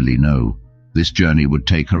did Lily know, this journey would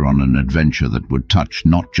take her on an adventure that would touch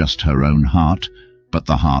not just her own heart, but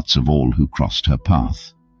the hearts of all who crossed her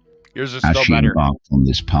path. Yours is As still she better. embarked on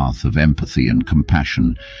this path of empathy and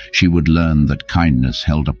compassion, she would learn that kindness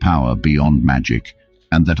held a power beyond magic,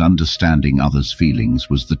 and that understanding others' feelings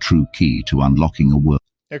was the true key to unlocking a world.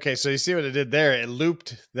 Okay, so you see what it did there? It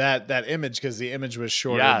looped that image because the image was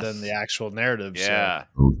shorter Yes. than the actual narrative. Yeah.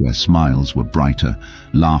 Where smiles were brighter,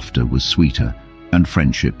 laughter was sweeter, and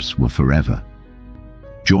friendships were forever.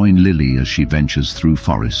 Join Lily as she ventures through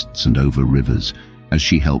forests and over rivers, as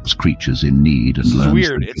she helps creatures in need and This is learns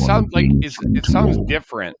weird. the It joy sounds of like being it friend to sounds all.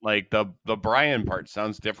 different. Like the Brian part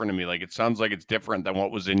sounds different to me. Like it sounds like it's different than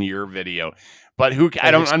what was in your video. But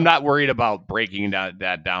I'm not worried about breaking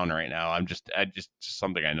that down right now. I just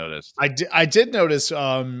something I noticed. I did notice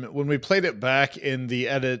when we played it back in the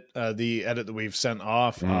edit that we've sent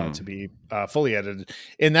off to be fully edited.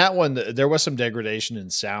 In that one, there was some degradation in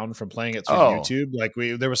sound from playing it through YouTube. Like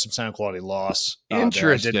there was some sound quality loss.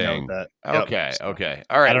 Interesting. I did note that. Okay. Yep. So, Okay.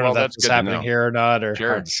 All right. I don't Well, know if that's that's good to happening know. here or not. Or Sure.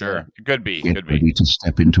 hard to say. Sure. It could be. Get Could be. ready to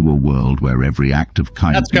step into a world where every act of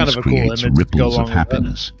kindness kind of a cool creates image to go ripples along of with that.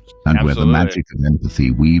 happiness, and where the Absolutely. magic of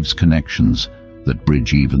empathy weaves connections that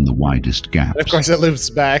bridge even the widest gaps. And of course, it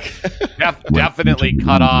loops back. Definitely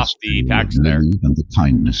cut off the text there. And the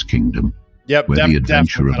kindness kingdom, Yep. where the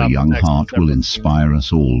adventure of a young heart will inspire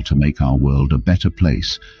us all to make our world a better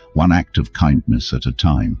place, one act of kindness at a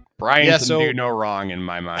time. Brian Yeah, can so- do no wrong in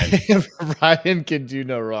my mind. Ryan can do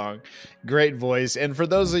no wrong. Great voice. And for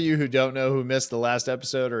those of you who don't know, who missed the last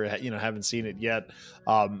episode or haven't seen it yet,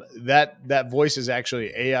 that voice is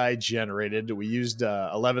actually AI generated. We used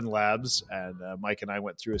 11 labs, and Mike and I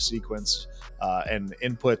went through a sequence and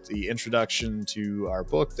input the introduction to our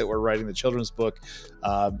book that we're writing, the children's book,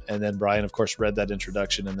 and then Brian, of course, read that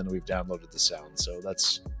introduction, and then we've downloaded the sound. So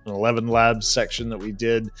that's an 11 labs section that we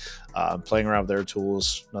did, playing around with their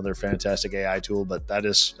tools. Another fantastic AI tool, but that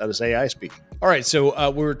is AI speaking. All right,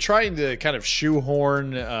 so we're trying to kind of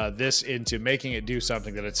shoehorn this into making it do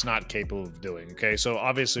something that it's not capable of doing. Okay, so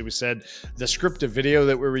obviously we said the script-to-video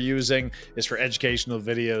that we were using is for educational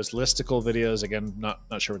videos, listicle videos. Again, not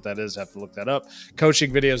sure what that is. I have to look that up.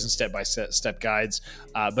 Coaching videos and step-by-step guides.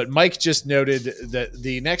 But Mike just noted that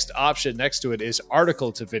the next option next to it is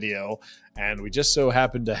article to video, and we just so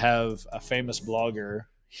happen to have a famous blogger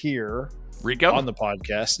here Rico? on the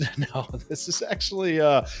podcast. No, this is actually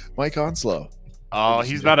Mike Onslow. Oh,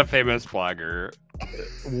 he's not a famous blogger.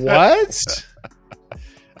 What?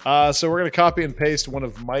 So we're going to copy and paste one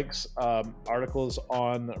of Mike's articles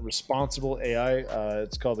on responsible AI.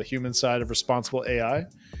 It's called The Human Side of Responsible AI.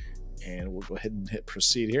 And we'll go ahead and hit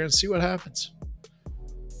proceed here and see what happens.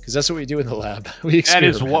 Because that's what we do in the lab. We That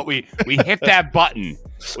is experiment. what we hit that button.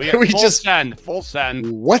 We We full just- send, full send.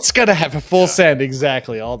 What's going to have a full send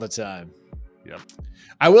exactly all the time? Yep.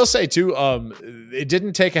 I will say too, it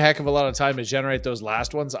didn't take a heck of a lot of time to generate those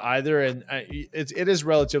last ones either, and it is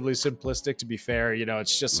relatively simplistic. To be fair,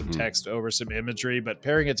 it's just some text over some imagery, but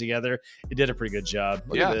pairing it together, it did a pretty good job.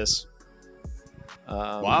 Look at this.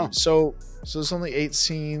 Wow. So there's only 8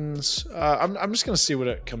 scenes. I'm just gonna see what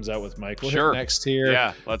it comes out with, Mike. We'll hit next here.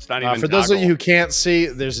 Yeah, let's not even For those of you toggle. who can't see,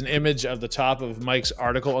 there's an image of the top of Mike's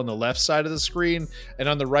article on the left side of the screen, and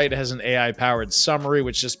on the right it has an AI-powered summary,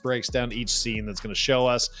 which just breaks down each scene that's going to show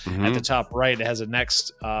us. At the top right, it has a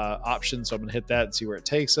next option, so I'm going to hit that and see where it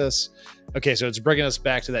takes us. Okay, so it's bringing us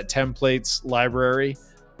back to that templates library.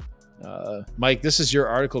 Mike, this is your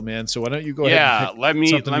article, man. So why don't you go ahead? And pick let me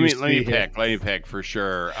something you see here. pick. Let me pick for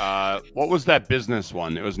sure. What was that business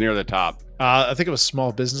one? It was near the top. I think it was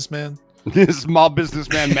Small Businessman. Small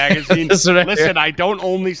Businessman Magazine. That's right. Listen, I don't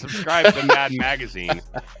only subscribe to Mad Magazine.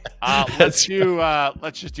 Let's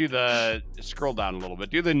just do the scroll down a little bit.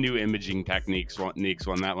 Do the new imaging techniques one.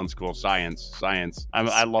 That one's cool. Science.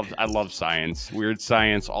 I love science. Weird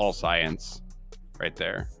science. All science. Right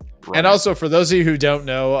there. Right. And also, for those of you who don't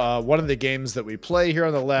know, one of the games that we play here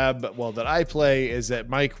on the lab, that I play, is that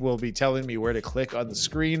Mike will be telling me where to click on the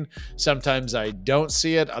screen. Sometimes I don't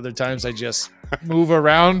see it. Other times I just move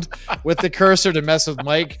around with the cursor to mess with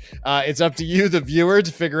Mike. It's up to you, the viewer,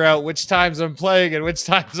 to figure out which times I'm playing and which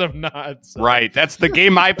times I'm not. So. Right. That's the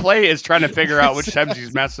game I play, is trying to figure out which times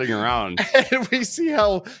he's messing around. And we see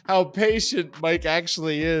how patient Mike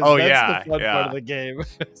actually is. Oh, That's the fun part of the game.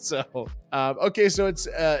 So, okay, so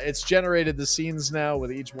it's generated the scenes now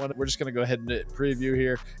with each one. We're just going to go ahead and hit preview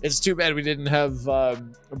here. It's too bad we didn't have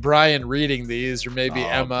Brian reading these, or maybe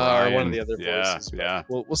Emma Brian. or one of the other voices. Yeah.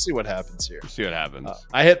 We'll see what happens here. We'll see what happens.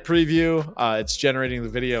 I hit preview. It's generating the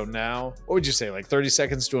video now. What would you say, like 30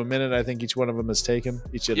 seconds to a minute? I think each one of them has taken.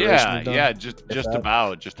 Each iteration we've done. Yeah, just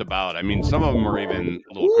about. I mean, some of them are even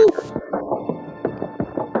a little quicker.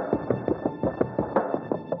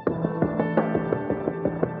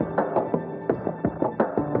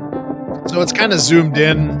 So it's kind of zoomed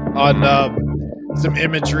in on some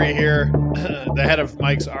imagery here. The head of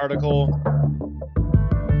Mike's article.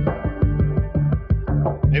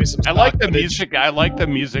 Maybe some. I like the music. I like the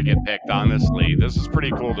music it picked. Honestly, this is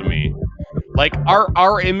pretty cool to me. Like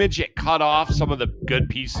our image, it cut off some of the good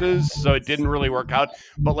pieces, so it didn't really work out.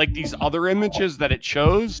 But like these other images that it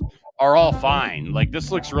chose are all fine. Like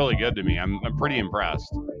this looks really good to me. I'm pretty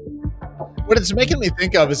impressed. What it's making me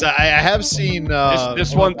think of is I have seen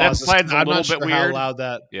this one. That slide's a little bit weird. How loud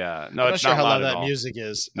that? Yeah, no, I'm it's not sure not how loud loud at that all. music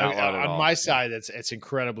is. Not loud at on all. my side, it's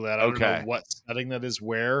incredibly loud. I don't know what setting that is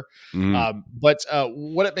where. But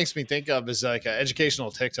what it makes me think of is like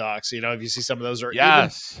educational TikToks. You know, if you see some of those, or even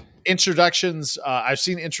introductions. I've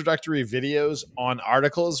seen introductory videos on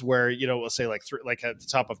articles where, you know, we'll say like at the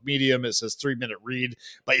top of Medium, it says 3-minute read,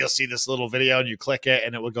 but you'll see this little video and you click it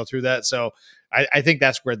and it will go through that. So I think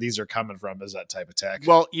that's where these are coming from, is that type of tech.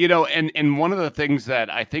 Well, you know, and one of the things that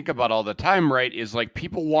I think about all the time, right, is like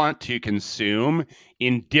people want to consume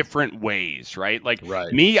in different ways, right? Like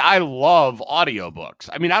me, I love audiobooks.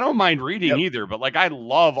 I mean, I don't mind reading either, but like I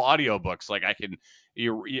love audiobooks. Like I can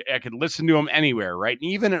listen to them anywhere, right? And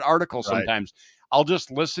even an article sometimes I'll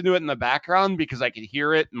just listen to it in the background because I can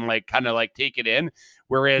hear it and like kind of like take it in.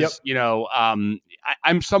 Whereas, you know,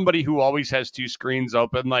 I'm somebody who always has two screens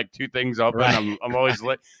open, like two things open. I'm always,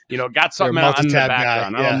 you know, got something on in the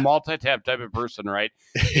background. I'm a multi-tab type of person, right?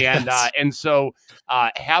 And and so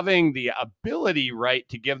having the ability, right,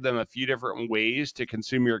 to give them a few different ways to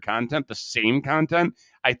consume your content, the same content,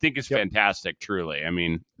 I think is fantastic. Truly, I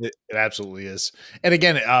mean, it absolutely is. And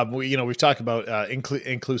again, we've talked about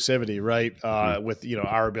inclusivity, right? With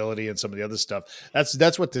our ability and some of the other stuff.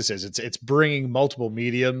 That's what this is. It's bringing multiple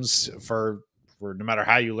mediums for no matter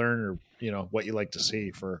how you learn or what you like to see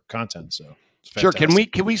for content. So sure. Can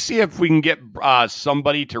we see if we can get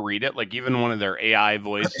somebody to read it, like even one of their AI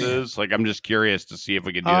voices? Like I'm just curious to see if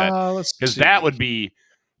we could do that, because that would be.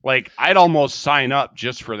 Like I'd almost sign up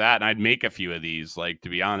just for that, and I'd make a few of these. Like, to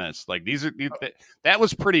be honest, like that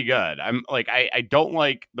was pretty good. I'm like, I don't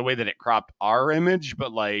like the way that it cropped our image,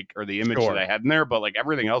 but like, or the image that I had in there, but like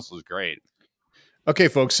everything else was great. Okay,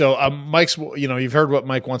 folks. So Mike's, you've heard what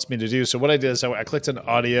Mike wants me to do. So what I did is I clicked on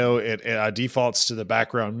audio. It defaults to the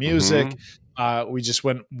background music. We just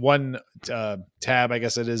went one tab, I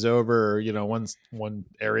guess it is, over, one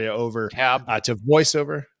area over to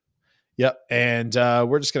voiceover. Yep. And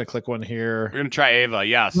we're just going to click one here. We're going to try Ava.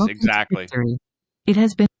 Yes, exactly. It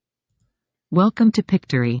has been. Welcome to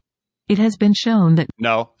Pictory. It has been shown that.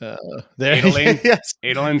 No. There. Adeline? Yes.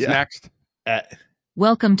 Adeline's next.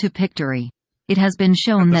 Welcome to Pictory. It has been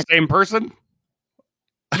shown that. Same person?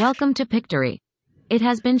 Welcome to Pictory. It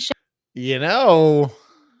has been shown.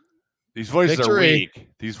 These voices are weak.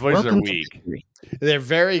 These voices are weak. They're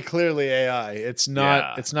very clearly AI. It's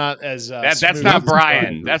not. It's not as. That's not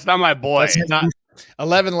Brian. That's not my boy. That's not,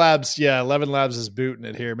 11 Labs. Yeah, 11 Labs is booting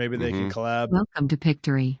it here. Maybe they can collab. Welcome to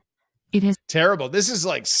Pictory. It is terrible. This is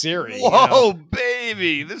like Siri. Whoa,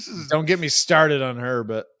 baby! This is. Don't get me started on her,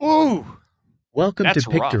 but ooh. Welcome to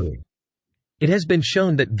Pictory. Rough. It has been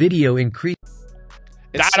shown that video increase.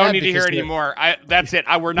 I don't need to hear anymore. That's it.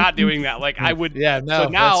 We're not doing that. Like I would. Yeah. No. So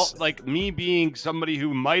now, like me being somebody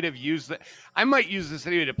who might have used it, I might use this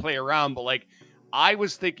anyway to play around. But like, I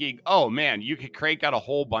was thinking, oh man, you could crank out a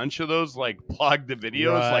whole bunch of those, like plug the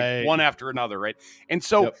videos, like one after another, right? And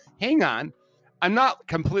so, hang on. I'm not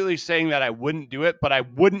completely saying that I wouldn't do it, but I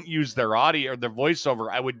wouldn't use their audio or their voiceover.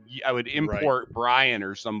 I would import Brian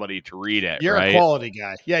or somebody to read it. You're a quality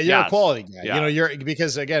guy. Yeah, you're a quality guy. Yeah.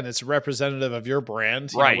 Because again, it's representative of your brand,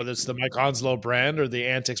 whether it's the Mike Onslow brand or the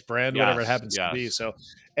Antics brand, whatever it happens to be. So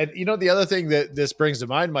And you know, the other thing that this brings to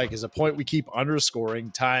mind, Mike, is a point we keep underscoring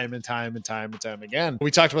time and time again. We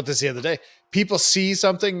talked about this the other day. People see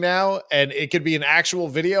something now and it could be an actual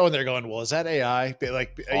video and they're going, well, is that AI?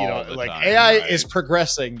 Like, you know, like time, AI right? is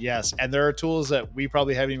progressing. Yes. And there are tools that we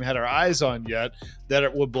probably haven't even had our eyes on yet that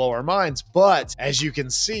it would blow our minds. But as you can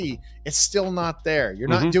see, it's still not there. You're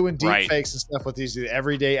not doing deep fakes and stuff with these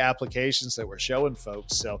everyday applications that we're showing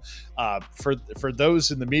folks. So for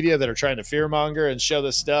those in the media that are trying to fearmonger and show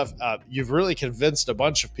this stuff, you've really convinced a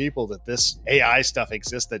bunch of people that this AI stuff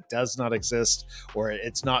exists that does not exist, or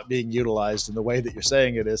it's not being utilized in the way that you're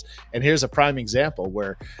saying it is. And here's a prime example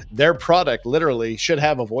where their product literally should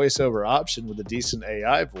have a voiceover option with a decent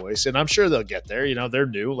AI voice. And I'm sure they'll get there. You know, they're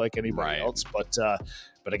new like anybody else,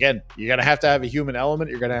 but again, you're going to have a human element.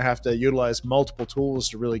 You're going to have to utilize multiple tools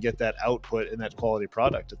to really get that output and that quality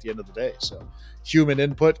product at the end of the day. So human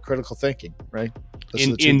input, critical thinking, right?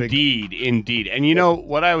 Indeed. And you know,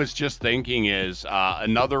 what I was just thinking is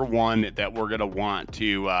another one that we're going to want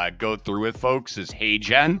to go through with folks is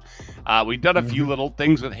HeyGen. We've done a few little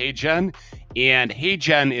things with HeyGen, and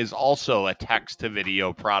HeyGen is also a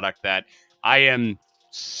text-to-video product that I am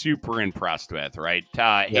super impressed with, right?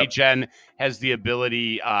 HeyGen has the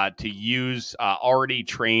ability to use already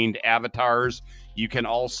trained avatars. You can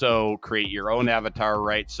also create your own avatar,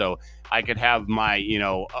 right? So I could have my, you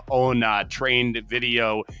know, own trained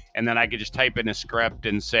video, and then I could just type in a script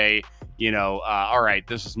and say, you know, all right,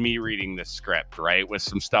 this is me reading this script, right? With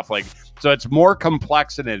some stuff like, so it's more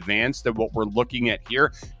complex and advanced than what we're looking at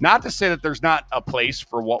here. Not to say that there's not a place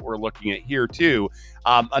for what we're looking at here too.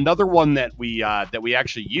 Another one that we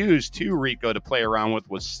actually used too, Rico, to play around with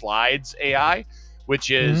was Slides AI,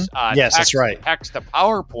 which is that's right, text to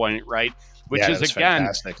PowerPoint, right? Which is, again,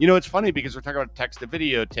 fantastic. You know, it's funny because we're talking about text to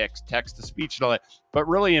video, text to speech and all that. But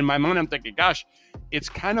really, in my mind, I'm thinking, gosh, it's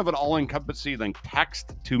kind of an all-encompassing like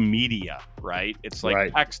text to media, right? It's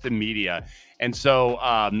like text to media. And so,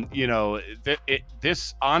 you know,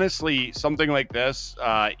 this honestly, something like this,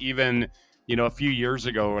 even, you know, a few years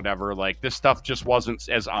ago or whatever, like this stuff just wasn't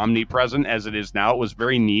as omnipresent as it is now. It was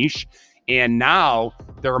very niche. And now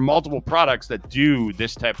there are multiple products that do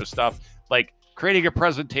this type of stuff, like creating a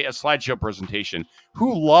slideshow presentation.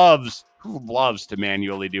 Who loves to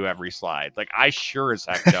manually do every slide? Like, I sure as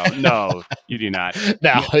heck don't. No, you do not.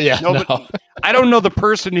 No. I don't know the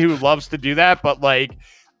person who loves to do that, but like,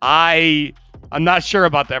 I'm not sure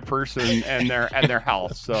about that person and their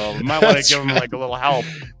health. So you might want to give them like a little help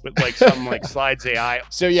with like some like Slides AI.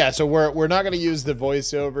 So yeah, so we're not going to use the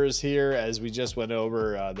voiceovers here, as we just went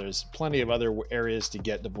over. There's plenty of other areas to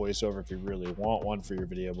get the voiceover if you really want one for your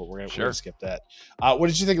video, but we're going to skip that. What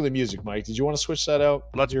did you think of the music, Mike? Did you want to switch that out?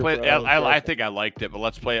 Let's play it. I think I liked it, but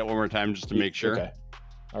let's play it one more time just to make sure. Okay.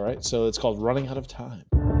 All right. So it's called Running Out of Time.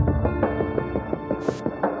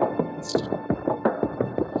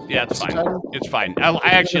 Yeah, it's fine. It's fine. I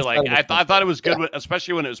actually like it. I thought it was good,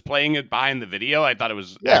 especially when it was playing it behind the video. I thought it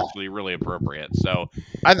was actually really appropriate. So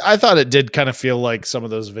I thought it did kind of feel like some of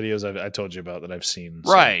those videos I told you about that I've seen.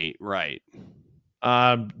 So. Right.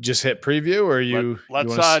 Just hit preview, or you?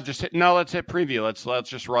 Let's hit preview. Let's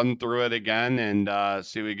just run through it again and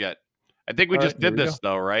see what we get. I think we just did this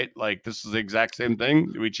though, right? Like this is the exact same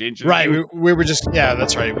thing. Did we change it? Right. We were just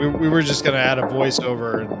that's right. We were just gonna add a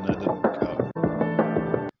voiceover and that didn't work out.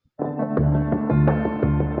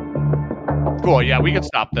 Cool. Yeah, we can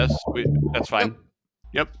stop this. That's fine.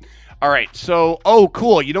 Yep. All right. So,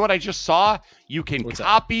 cool. You know what I just saw? You can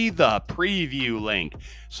copy the preview link.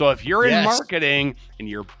 So if you're in marketing and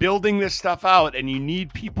you're building this stuff out and you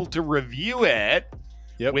need people to review it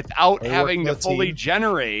without having to fully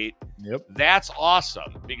generate, that's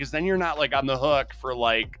awesome, because then you're not like on the hook for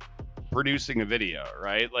like producing a video,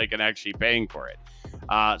 right? Like, and actually paying for it.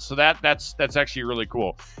 So that's actually really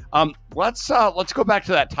cool. Let's go back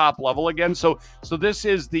to that top level again. So this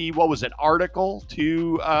is the, what was it, article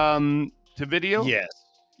to video? Yes.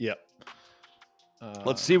 Yep.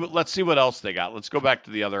 Let's see what else they got. Let's go back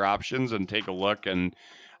to the other options and take a look. And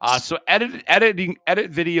so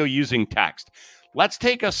edit video using text. Let's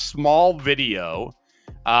take a small video.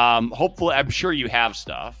 Hopefully, I'm sure you have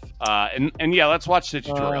stuff. And yeah, let's watch the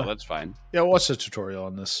tutorial. That's fine. Yeah, watch the tutorial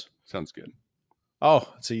on this. Sounds good. Oh,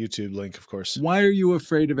 it's a YouTube link, of course. Why are you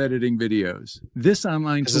afraid of editing videos? This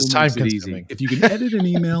online tool makes it easy. If you can edit an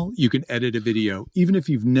email, you can edit a video, even if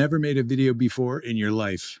you've never made a video before in your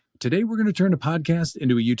life. Today, we're going to turn a podcast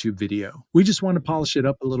into a YouTube video. We just want to polish it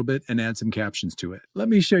up a little bit and add some captions to it. Let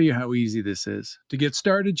me show you how easy this is. To get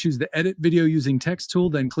started, choose the Edit Video Using Text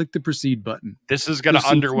tool, then click the Proceed button. This is going to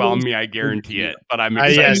underwhelm me, I guarantee it, but I'm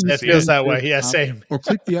excited to see it feels that way. Yeah, same. Or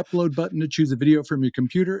click the Upload button to choose a video from your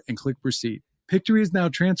computer and click Proceed. Pictory is now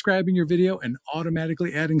transcribing your video and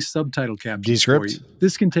automatically adding subtitle captions for Descript? you.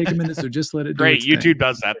 This can take a minute, so just let it do Great, its YouTube thing.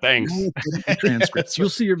 does that. Thanks. Transcript. You'll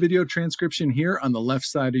see your video transcription here on the left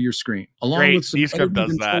side of your screen, along Great, with some Descript editing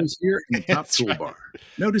does that. controls here in the top toolbar.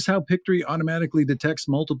 Notice how Pictory automatically detects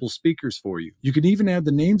multiple speakers for you. You can even add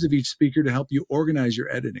the names of each speaker to help you organize your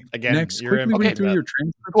editing. Again, next, you're quickly in- read through okay. your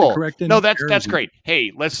transcript Cool. to correct any No, that's errors. great.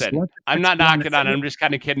 Hey, listen, Select the I'm not text knocking on it. I'm just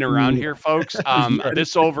kind of kidding around here, folks.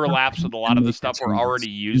 This overlaps with a lot of the stuff we're already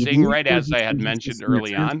using, right, as I had mentioned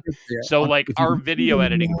early on. So, like, our video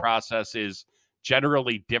editing process is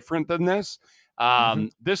generally different than this.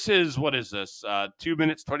 This is, what is this? 2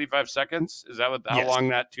 minutes, 25 seconds? Is that how long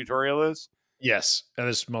that tutorial is? Yes, and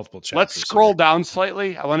there's multiple chapters. Let's scroll down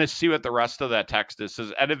slightly. I want to see what the rest of that text is. It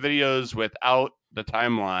says edit videos without the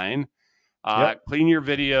timeline. Clean your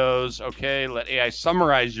videos. Okay, let AI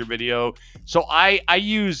summarize your video. So I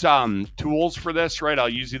use tools for this, right? I'll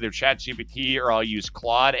use either ChatGPT or I'll use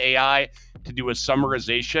Claude AI to do a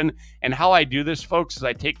summarization. And how I do this, folks, is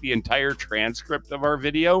I take the entire transcript of our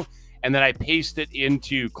video and then I paste it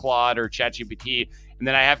into Claude or ChatGPT. And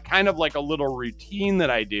then I have kind of like a little routine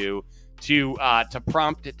that I do to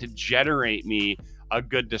prompt it to generate me a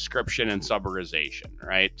good description and summarization,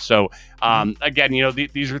 right? So again,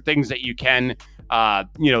 these are things that you can,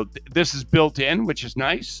 this is built in, which is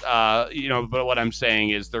nice, but what I'm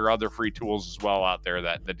saying is there are other free tools as well out there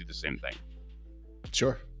that do the same thing.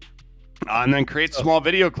 Sure. And then create small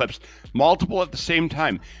video clips, multiple at the same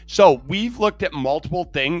time. So we've looked at multiple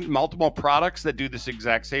products that do this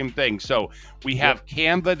exact same thing. So we have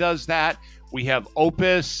Canva does that. We have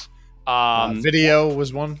Opus. Video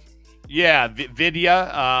was one. Yeah,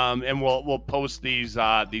 Vidya, and we'll post these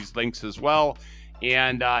links as well,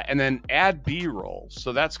 and then add B-roll.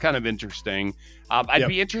 So that's kind of interesting. I'd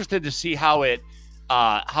be interested to see how it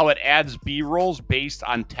adds B-rolls based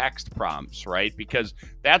on text prompts, right? Because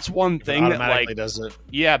that's one thing that like does it.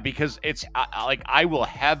 Yeah, because it's like I will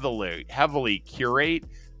heavily curate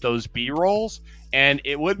those B-rolls. And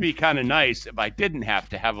it would be kind of nice if I didn't have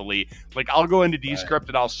to heavily, like I'll go into Descript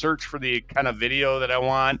and I'll search for the kind of video that I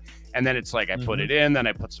want. And then it's like I put it in, then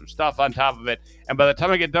I put some stuff on top of it. And by the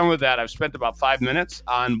time I get done with that, I've spent about 5 minutes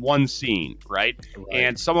on one scene, right?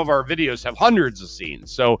 And some of our videos have hundreds of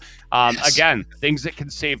scenes. So again, things that can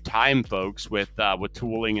save time, folks, with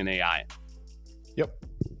tooling and AI. Yep,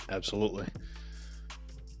 absolutely.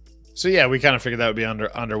 So yeah, we kind of figured that would be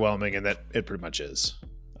underwhelming, and that it pretty much is.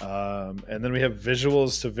 And then we have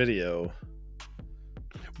visuals to video.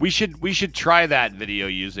 We should try that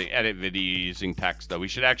edit video using text though. We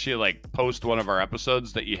should actually like post one of our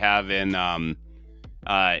episodes that you have in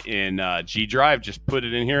G Drive. Just put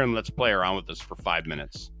it in here and let's play around with this for 5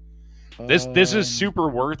 minutes. This is super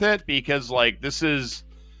worth it because like this is,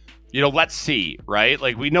 let's see, right?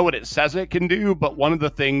 Like we know what it says it can do, but one of the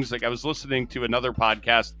things, like I was listening to another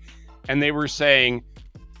podcast and they were saying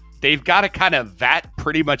they've got to kind of vet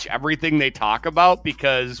pretty much everything they talk about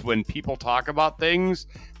because when people talk about things,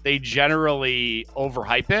 they generally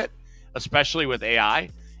overhype it, especially with AI.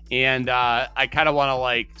 And I kind of want to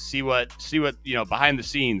like see what behind the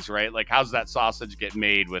scenes, right? Like how's that sausage get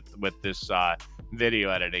made with this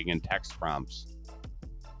video editing and text prompts?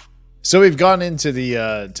 So we've gone into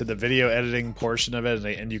the to the video editing portion of it,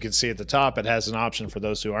 and you can see at the top it has an option for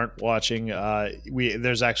those who aren't watching.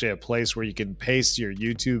 There's actually a place where you can paste your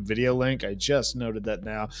YouTube video link. I just noted that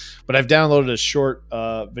now, but I've downloaded a short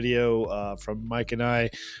video from Mike and I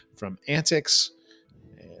from Antics.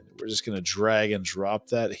 We're just going to drag and drop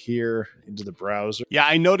that here into the browser. Yeah,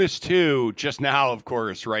 I noticed too, just now, of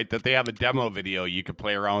course, right, that they have a demo video you could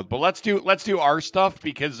play around with. But let's do our stuff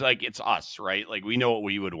because, like, it's us, right? Like, we know what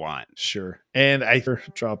we would want. Sure. And I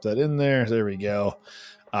drop that in there. There we go.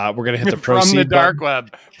 We're going to hit the proceed from the dark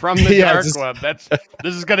button. web. From the dark web.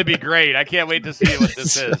 This is going to be great. I can't wait to see what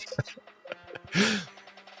this is.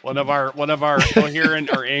 One of our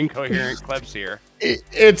coherent or incoherent clips here.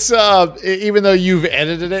 It's even though you've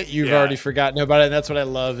edited it, you've already forgotten about it. And that's what I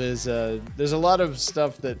love is there's a lot of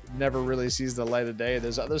stuff that never really sees the light of day.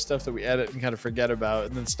 There's other stuff that we edit and kind of forget about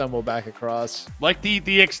and then stumble back across. Like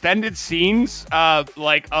the extended scenes of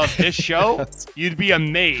this show, you'd be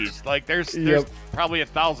amazed. Like there's probably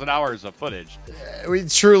 1,000 hours of footage. We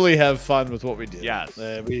truly have fun with what we do. Yes.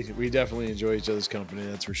 We definitely enjoy each other's company,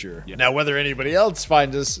 that's for sure. Yeah. Now, whether anybody else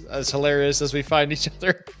finds us as hilarious as we find each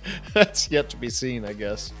other, that's yet to be seen, I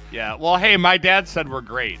guess. Yeah. Well, hey, my dad said we're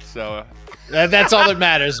great, so that's all that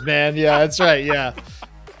matters, man. Yeah, that's right. Yeah.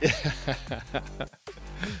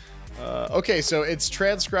 Okay, so it's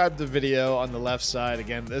transcribed the video on the left side.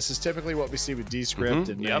 Again, this is typically what we see with Descript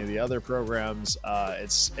and many of the other programs.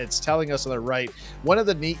 It's telling us on the right. One of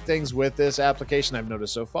the neat things with this application I've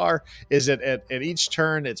noticed so far is that at each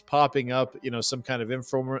turn it's popping up, some kind of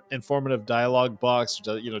informative dialogue box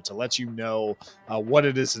to let you know what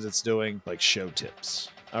it is that it's doing, like show tips.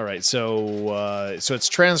 All right, so it's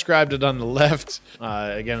transcribed it on the left.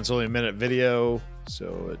 Again, it's only a minute video,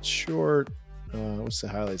 so it's short. What's the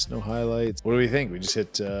highlights? No highlights. What do we think? We just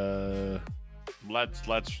hit. Let's.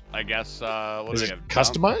 I guess. What is do we it?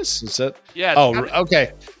 Customize? Is that? Yeah.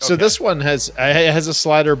 Okay. So this one has a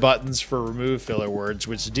slider buttons for remove filler words,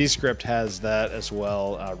 which Descript has that as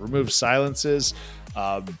well. Remove silences.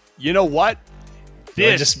 You know what?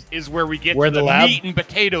 This is where we get to the meat and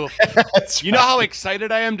potato. You know how excited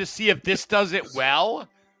I am to see if this does it well?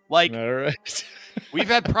 Like, all right. We've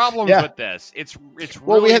had problems with this. It's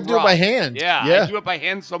well, really we had to do it rough. by hand. Yeah, I do it by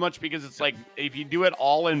hand so much because it's like if you do it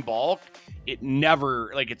all in bulk, it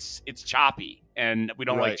never it's choppy, and we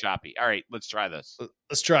don't like choppy. All right, let's try this.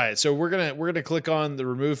 Let's try it. So we're gonna click on the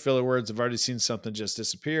remove filler words. I've already seen something just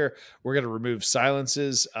disappear. We're gonna remove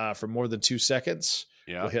silences for more than 2 seconds.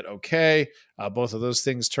 Yeah. We'll hit OK. Both of those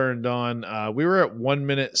things turned on. We were at 1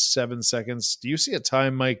 minute 7 seconds. Do you see a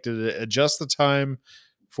time, Mike? Did it adjust the time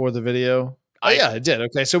for the video? Yeah, it did.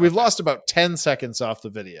 Okay, so we've lost about 10 seconds off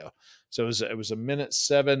the video. So it was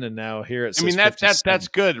 1:07, and now here it says. I mean, that's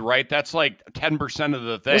good, right? That's like 10% of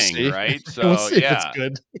the thing, right? So we'll see if it's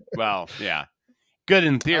good. Well, yeah, good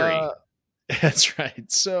in theory. That's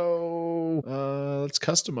right. So let's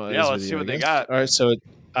customize. Yeah, let's see what they got. All right, so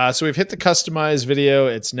we've hit the customize video.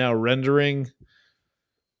 It's now rendering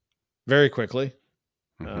very quickly.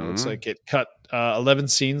 Looks like it cut 11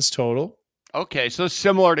 scenes total. Okay, so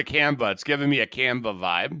similar to Canva. It's giving me a Canva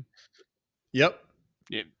vibe. Yep.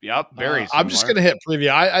 Yep. Very similar. I'm just going to hit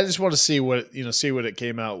preview. I just want to see what it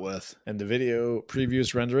came out with. And the video preview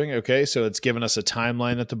is rendering. Okay, so it's giving us a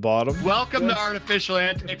timeline at the bottom. Welcome to Artificial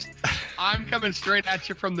Antics. I'm coming straight at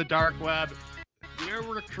you from the dark web. Here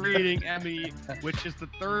we're creating Emmy, which is the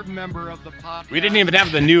third member of the podcast. We didn't even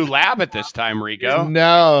have the new lab at this time, Rico.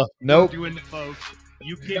 No. Nope. We're doing it, folks.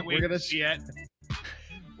 You can't wait to see it.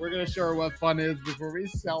 We're going to show her what fun is before we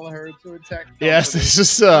sell her to a tech company. Yes, this is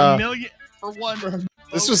 $1 million for one.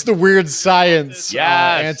 This was the weird science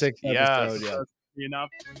Antics episode. Yes. Enough.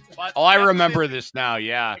 I remember this now.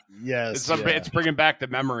 Yeah. Yes. It's bringing back the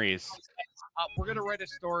memories. We're going to write a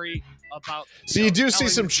story about. So you do see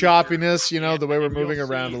some choppiness, the way we're moving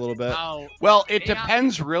around a little bit. Well, it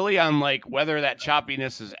depends really on like whether that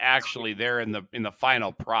choppiness is actually there in the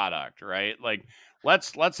final product, right? Like.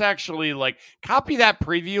 Let's actually like copy that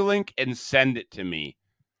preview link and send it to me.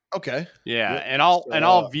 Okay. Yeah, and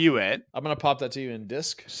I'll view it. I'm gonna pop that to you in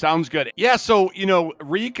disc. Sounds good. Yeah, so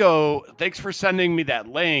Rico, thanks for sending me that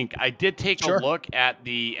link. I did take a look at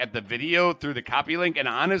the video through the copy link, and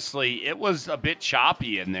honestly, it was a bit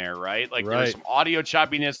choppy in there, right? Like there's some audio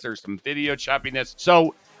choppiness, there's some video choppiness.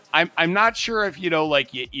 So I'm not sure if you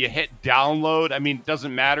hit download. I mean, it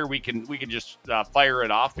doesn't matter. We can just fire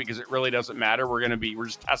it off because it really doesn't matter. We're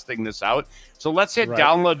just testing this out. So let's hit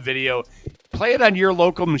download video, play it on your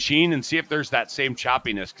local machine, and see if there's that same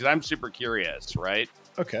choppiness because I'm super curious. Right?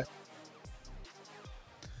 Okay.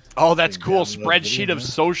 Oh, that's cool. Spreadsheet of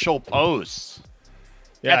social posts.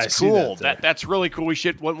 Yeah, that's cool. That's really cool. We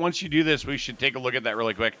should once you do this, we should take a look at that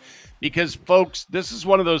really quick because, folks, this is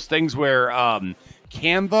one of those things where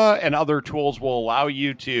Canva and other tools will allow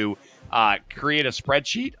you to create a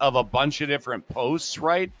spreadsheet of a bunch of different posts,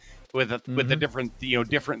 right? With the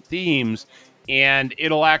different themes, and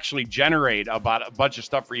it'll actually generate about a bunch of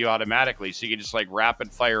stuff for you automatically. So you can just like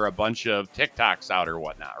rapid fire a bunch of TikToks out or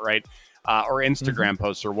whatnot, right? Or Instagram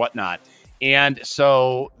posts or whatnot. And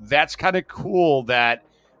so that's kind of cool that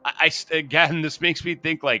again, this makes me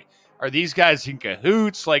think like, are these guys in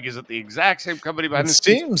cahoots? Like, is it the exact same company behind the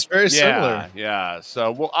scenes? Seems very similar. Yeah.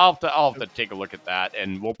 So I'll have to take a look at that,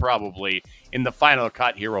 and we'll probably in the final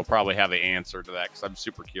cut here we'll probably have an answer to that because I'm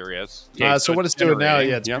super curious. Okay, so what it's doing now?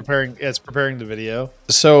 Yeah, it's preparing the video.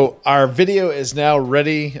 So our video is now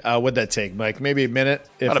ready. What'd that take, Mike? Maybe a minute.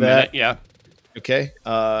 About a minute. Yeah. Okay.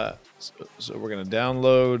 So we're gonna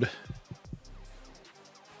download.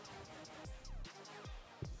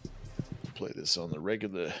 Play this on the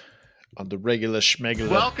regular schmegular.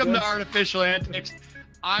 Welcome to Artificial Antics.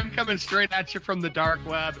 I'm coming straight at you from the dark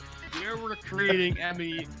web. Here we're creating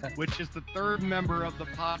Emmy, which is the third member of the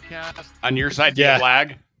podcast. On your side, do you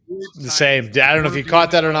flag? The same. I don't know if you caught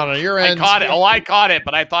that or not on your end. I caught it. Oh, I caught it,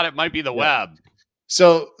 but I thought it might be the web.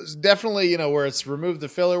 So definitely, where it's removed the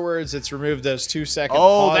filler words, it's removed those 2 second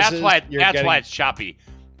pauses. pauses. That's why it's choppy.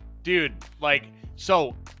 Dude, like,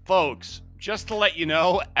 so, folks, just to let you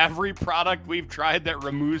know, every product we've tried that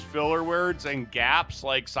removes filler words and gaps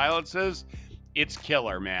like silences, it's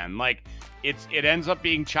killer, man. Like, it ends up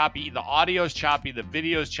being choppy. The audio's choppy, the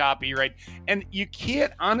video's choppy, right? And you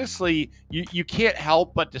can't, honestly, you can't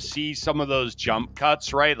help but to see some of those jump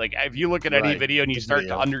cuts, right? Like, if you look at any video and you start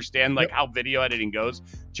to understand like how video editing goes,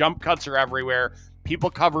 jump cuts are everywhere.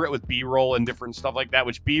 People cover it with B-roll and different stuff like that,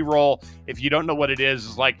 which B-roll, if you don't know what it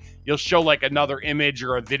is like you'll show like another image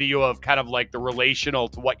or a video of kind of like the relational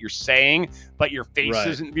to what you're saying, but your face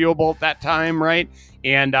isn't viewable at that time, right?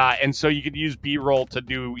 And so you could use B-roll to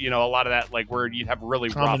do, you know, a lot of that, like where you'd have really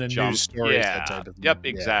rough jumps. Stories, yeah. that type of thing. Yep,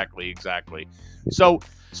 exactly.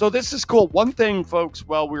 So this is cool. One thing, folks,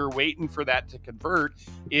 while we were waiting for that to convert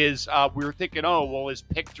is we were thinking, oh, well, is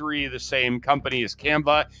Pictory the same company as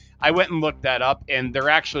Canva? I went and looked that up, and they're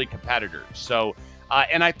actually competitors. So,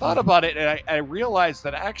 and I thought about it, and I realized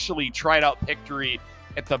that I actually tried out Pictory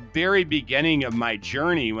at the very beginning of my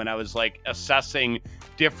journey when I was like assessing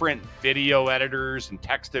different video editors and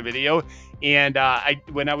text to video. And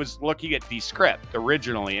when I was looking at Descript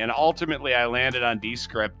originally, and ultimately I landed on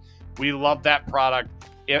Descript. We love that product.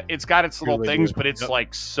 It's got its little things, but it's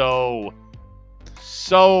like so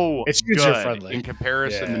it's user friendly in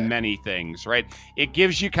comparison to many things, right? It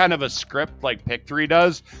gives you kind of a script like Pictory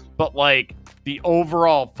does, but like the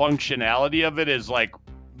overall functionality of it is like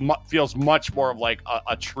feels much more of like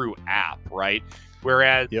a true app, right?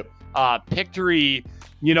 Whereas Pictory,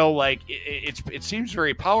 you know, like it seems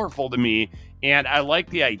very powerful to me, and I like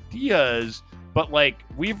the ideas, but like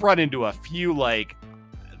we've run into a few like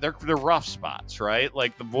they're rough spots, right?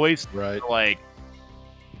 Like the voice, like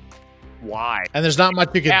why? And there's not much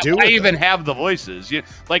you can do. I even have the voices.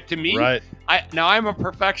 Like to me, now I'm a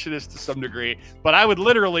perfectionist to some degree, but I would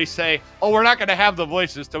literally say, "Oh, we're not going to have the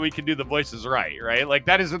voices till we can do the voices right." Like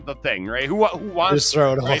that isn't the thing, right? Who wants? Just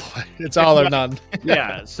throw it all. It's all or none.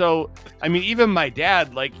 Yeah. So I mean, even my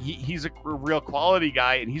dad, like he's a real quality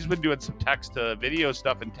guy, and he's been doing some text to video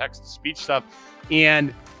stuff and text to speech stuff,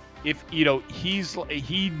 and if you know,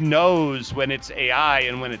 he knows when it's AI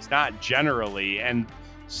and when it's not generally, and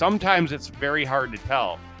sometimes it's very hard to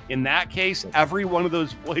tell. In that case, every one of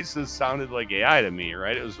those voices sounded like AI to me,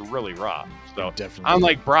 right? It was really rough. So I'm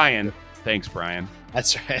like, Brian. Thanks, Brian.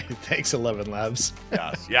 That's right. Thanks, 11 Labs.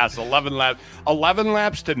 Yes, 11 Labs. 11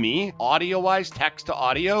 Labs to me, audio-wise, text to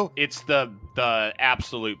audio, it's the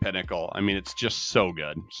absolute pinnacle. I mean, it's just so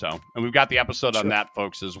good. So, and we've got the episode on that,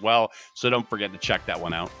 folks, as well. So don't forget to check that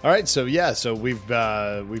one out. All right. So yeah, so we've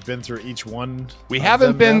been through each one. We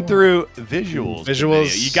haven't been through visuals.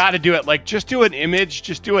 Visuals. You got to do it. Like, just do an image.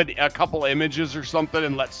 Just do a couple images or something,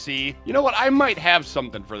 and let's see. You know what? I might have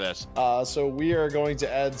something for this. So we are going to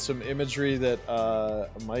add some imagery that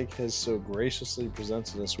Mike has so graciously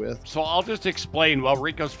presented us with. So I'll just explain while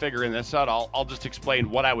Rico's figuring this out. I'll just explain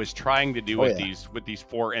what I was trying to do with these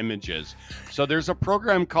 4 images. So there's a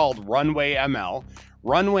program called Runway ML.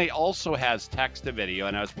 Runway also has text to video,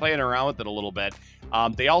 and I was playing around with it a little bit.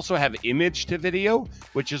 They also have image to video,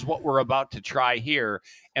 which is what we're about to try here.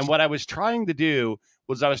 And what I was trying to do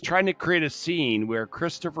was I was trying to create a scene where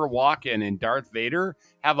Christopher Walken and Darth Vader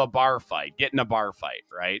have a bar fight, get in a bar fight,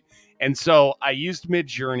 right? And so I used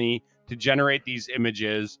Midjourney to generate these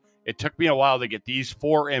images. It took me a while to get these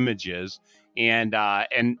 4 images. And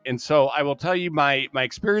so I will tell you my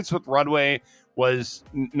experience with Runway was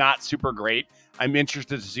not super great. I'm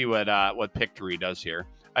interested to see what Pictory does here.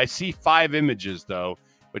 I see 5 images though,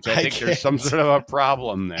 which I think there's some sort of a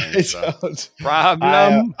problem there. So.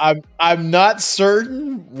 Problem. I'm not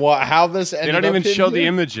certain how this ended. They don't even show the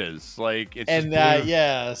images. Like it's and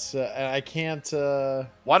yes, I can't.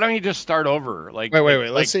 Why don't you just start over? Like wait.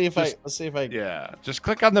 Let's see if I. Yeah, just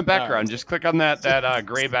click on the background. Right. Just click on that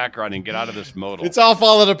gray background and get out of this modal. It's all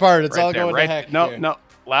falling apart. It's right all there, going to heck. No,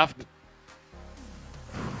 left,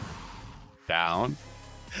 down.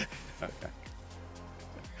 Okay.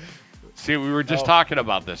 See, we were just talking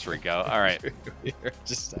about this, Rico. All right. We were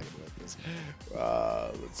just talking about this.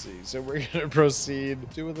 Let's see. So we're going to proceed.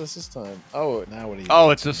 Do with this time. Oh, now what do you?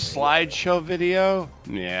 Oh, it's a slideshow video?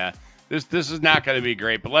 Yeah. This is not going to be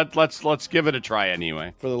great, but let's give it a try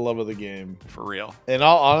anyway. For the love of the game. For real. In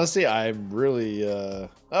all honesty, I'm really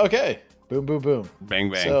okay. Boom, boom, boom. Bang,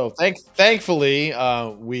 bang. So thankfully,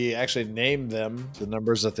 we actually named them the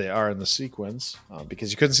numbers that they are in the sequence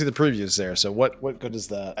because you couldn't see the previews there. So what good is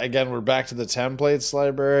that? Again, we're back to the templates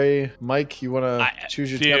library. Mike, you want to choose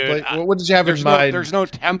your template? What did you have in mind? There's no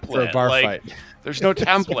template. For a bar fight. There's no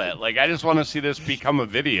template. Like, I just want to see this become a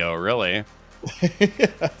video, really.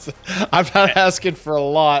 I'm not asking for a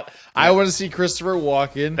lot. I want to see Christopher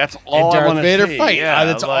Walken. That's all and I want Darth to Vader see. fight. Yeah,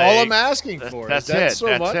 that's all I'm asking for. That's it.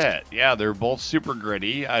 That's it. Yeah, they're both super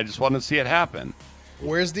gritty. I just want to see it happen.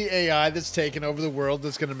 Where's the AI that's taking over the world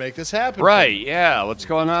that's going to make this happen? Right, yeah. What's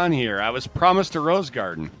going on here? I was promised a rose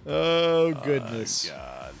garden. Oh, goodness.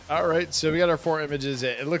 God. All right, so we got our 4 images.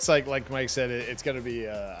 It looks like Mike said, it's going to be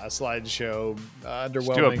a slideshow. Underwhelming.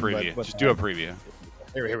 Just do a preview. Just do a preview.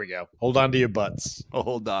 Here we go. Hold on to your butts.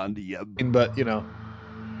 Hold on to your butts. But, you know.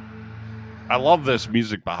 I love this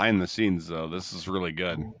music behind the scenes, though. This is really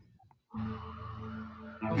good.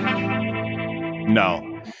 No.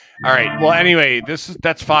 All right. Well, anyway,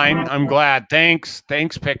 that's fine. I'm glad. Thanks,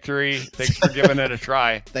 Pictory. Thanks for giving it a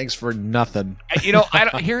try. Thanks for nothing. You know,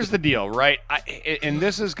 here's the deal, right? And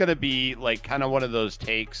this is going to be like kind of one of those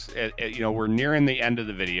takes. You know, we're nearing the end of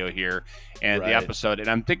the video here and the episode, and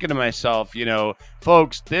I'm thinking to myself, you know,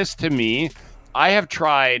 folks, this to me, I have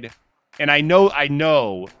tried, and I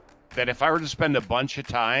know that if I were to spend a bunch of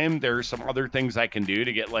time, there's some other things I can do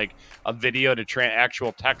to get like a video to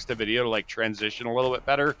actual text to video to like transition a little bit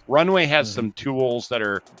better. Runway has some tools that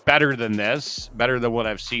are better than this, better than what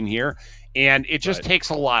I've seen here. And it just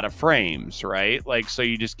takes a lot of frames, right? Like, so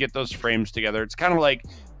you just get those frames together. It's kind of like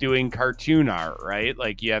doing cartoon art, right?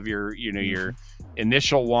 Like you have your, you know, your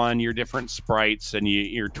initial one, your different sprites, and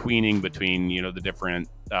you're tweening between, you know, the different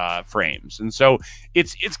frames. And so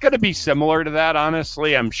it's going to be similar to that,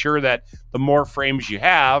 honestly. I'm sure that the more frames you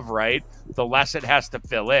have, right, the less it has to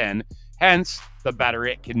fill in, hence the better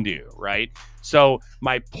it can do, right? So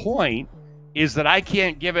my point is that I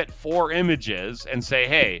can't give it 4 images and say,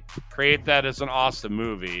 hey, create that as an awesome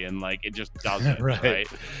movie, and like it just doesn't, right?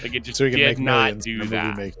 Like it just did not do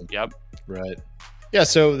that. Yep. Right. Yeah,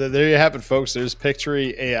 so there you have it, folks. There's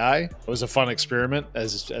Pictory AI. It was a fun experiment,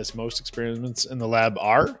 as most experiments in the lab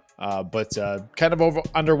are, but kind of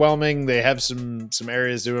underwhelming. They have some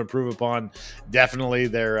areas to improve upon. Definitely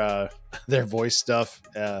their voice stuff,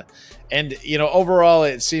 and you know, overall,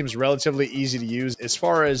 it seems relatively easy to use. As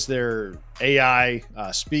far as their AI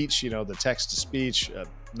speech, you know, the text to speech.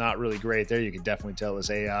 Not really great there. You can definitely tell it's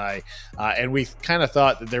AI. And we kind of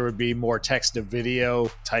thought that there would be more text to video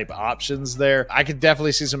type options there. I could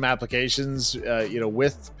definitely see some applications, you know,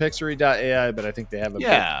 with Pictory.ai, but I think they have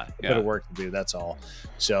a bit of work to do. That's all.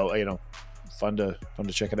 So, you know, fun to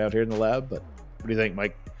check it out here in the lab. But what do you think,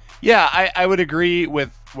 Mike? Yeah, I would agree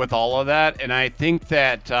with all of that. And I think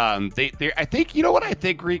that I think, you know what I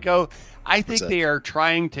think, Rico? I think they are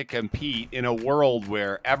trying to compete in a world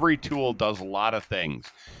where every tool does a lot of things.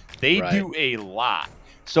 They do a lot.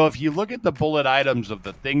 So if you look at the bullet items of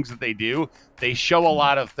the things that they do, they show a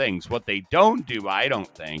lot of things. What they don't do, I don't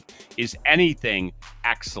think, is anything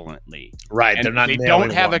excellently. Right. And they're not. They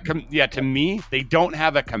don't have to me, they don't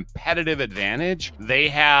have a competitive advantage. They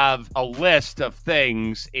have a list of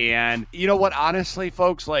things, and you know what? Honestly,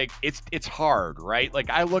 folks, like it's hard, right?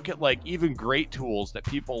 Like I look at like even great tools that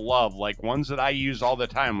people love, like ones that I use all the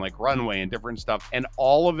time, like Runway and different stuff, and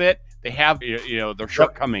all of it. They have, you know, their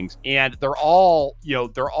shortcomings, and they're all, you know,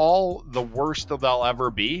 they're all the worst that they'll ever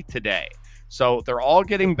be today. So they're all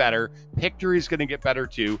getting better. Pictory is going to get better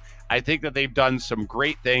too. I think that they've done some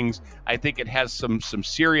great things. I think it has some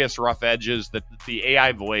serious rough edges. That the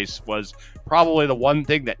AI voice was probably the one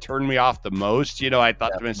thing that turned me off the most. You know, I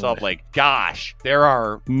thought to myself, like, gosh, there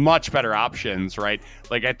are much better options, right?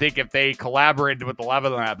 Like, I think if they collaborated with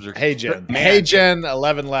 11 Labs or HeyGen,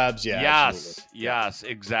 11 Labs, yes,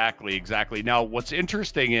 exactly. Now, what's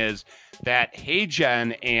interesting is that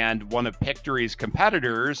HeyGen and one of Pictory's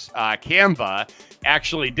competitors, Canva,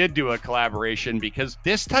 actually did do a collaboration, because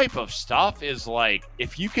this type of stuff is like,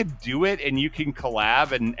 if you could do it and you can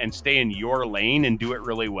collab and stay in your lane and do it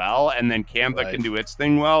really well, and then Canva can do its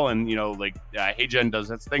thing well, and you know, like HeyGen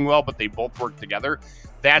does its thing well, but they both work together,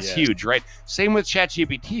 that's huge, right? Same with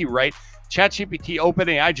ChatGPT, right? ChatGPT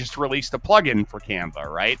OpenAI just released a plugin for Canva,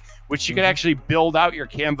 right? Which you can actually build out your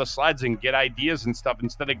Canva slides and get ideas and stuff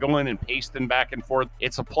instead of going and pasting back and forth.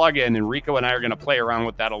 It's a plugin, and Rico and I are going to play around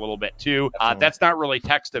with that a little bit too. That's not really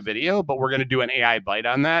text to video, but we're going to do an AI bite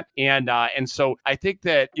on that. And so I think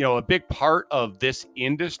that, you know, a big part of this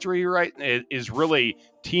industry, right, is really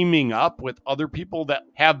teaming up with other people that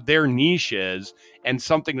have their niches and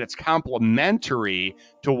something that's complementary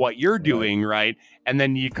to what you're doing, right? And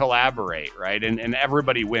then you collaborate, right? And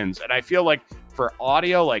everybody wins. And I feel like for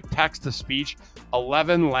audio, like text to speech,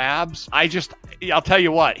 11 Labs, I'll tell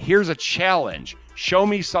you what, here's a challenge. show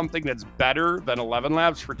me something that's better than 11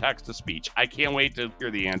 Labs for text-to-speech. I can't wait to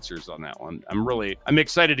hear the answers on that one. I'm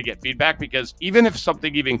excited to get feedback, because even if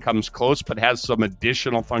something even comes close but has some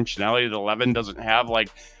additional functionality that 11 doesn't have, like,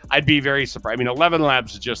 I'd be very surprised. I mean, 11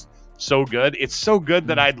 Labs is just so good. It's so good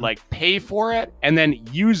that I'd like pay for it and then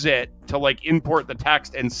use it to like import the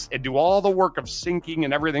text and do all the work of syncing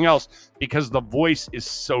and everything else, because the voice is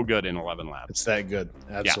so good in 11 Labs. It's that good.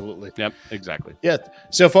 Absolutely. Yeah. Yep, exactly. Yeah.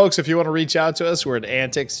 So folks, if you want to reach out to us, we're at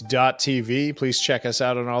antics.tv. Please check us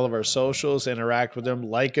out on all of our socials, interact with them,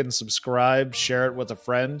 like and subscribe, share it with a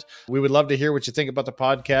friend. We would love to hear what you think about the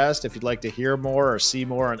podcast. If you'd like to hear more or see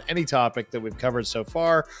more on any topic that we've covered so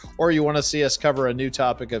far, or you want to see us cover a new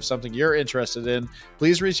topic of something you're interested in,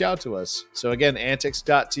 please reach out to us. So again,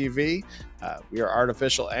 antics.tv. We are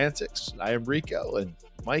Artificial Antics. I am Rico, and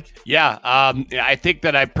Mike. Yeah, I think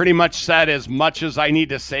that I pretty much said as much as I need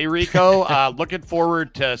to say, Rico. Looking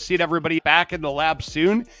forward to seeing everybody back in the lab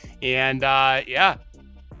soon. And yeah,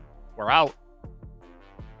 we're out.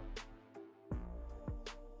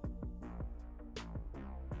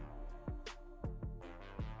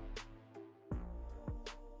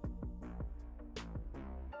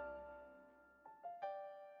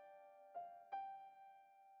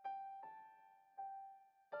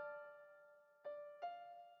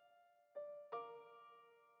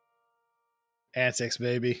 Antics,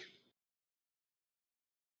 baby.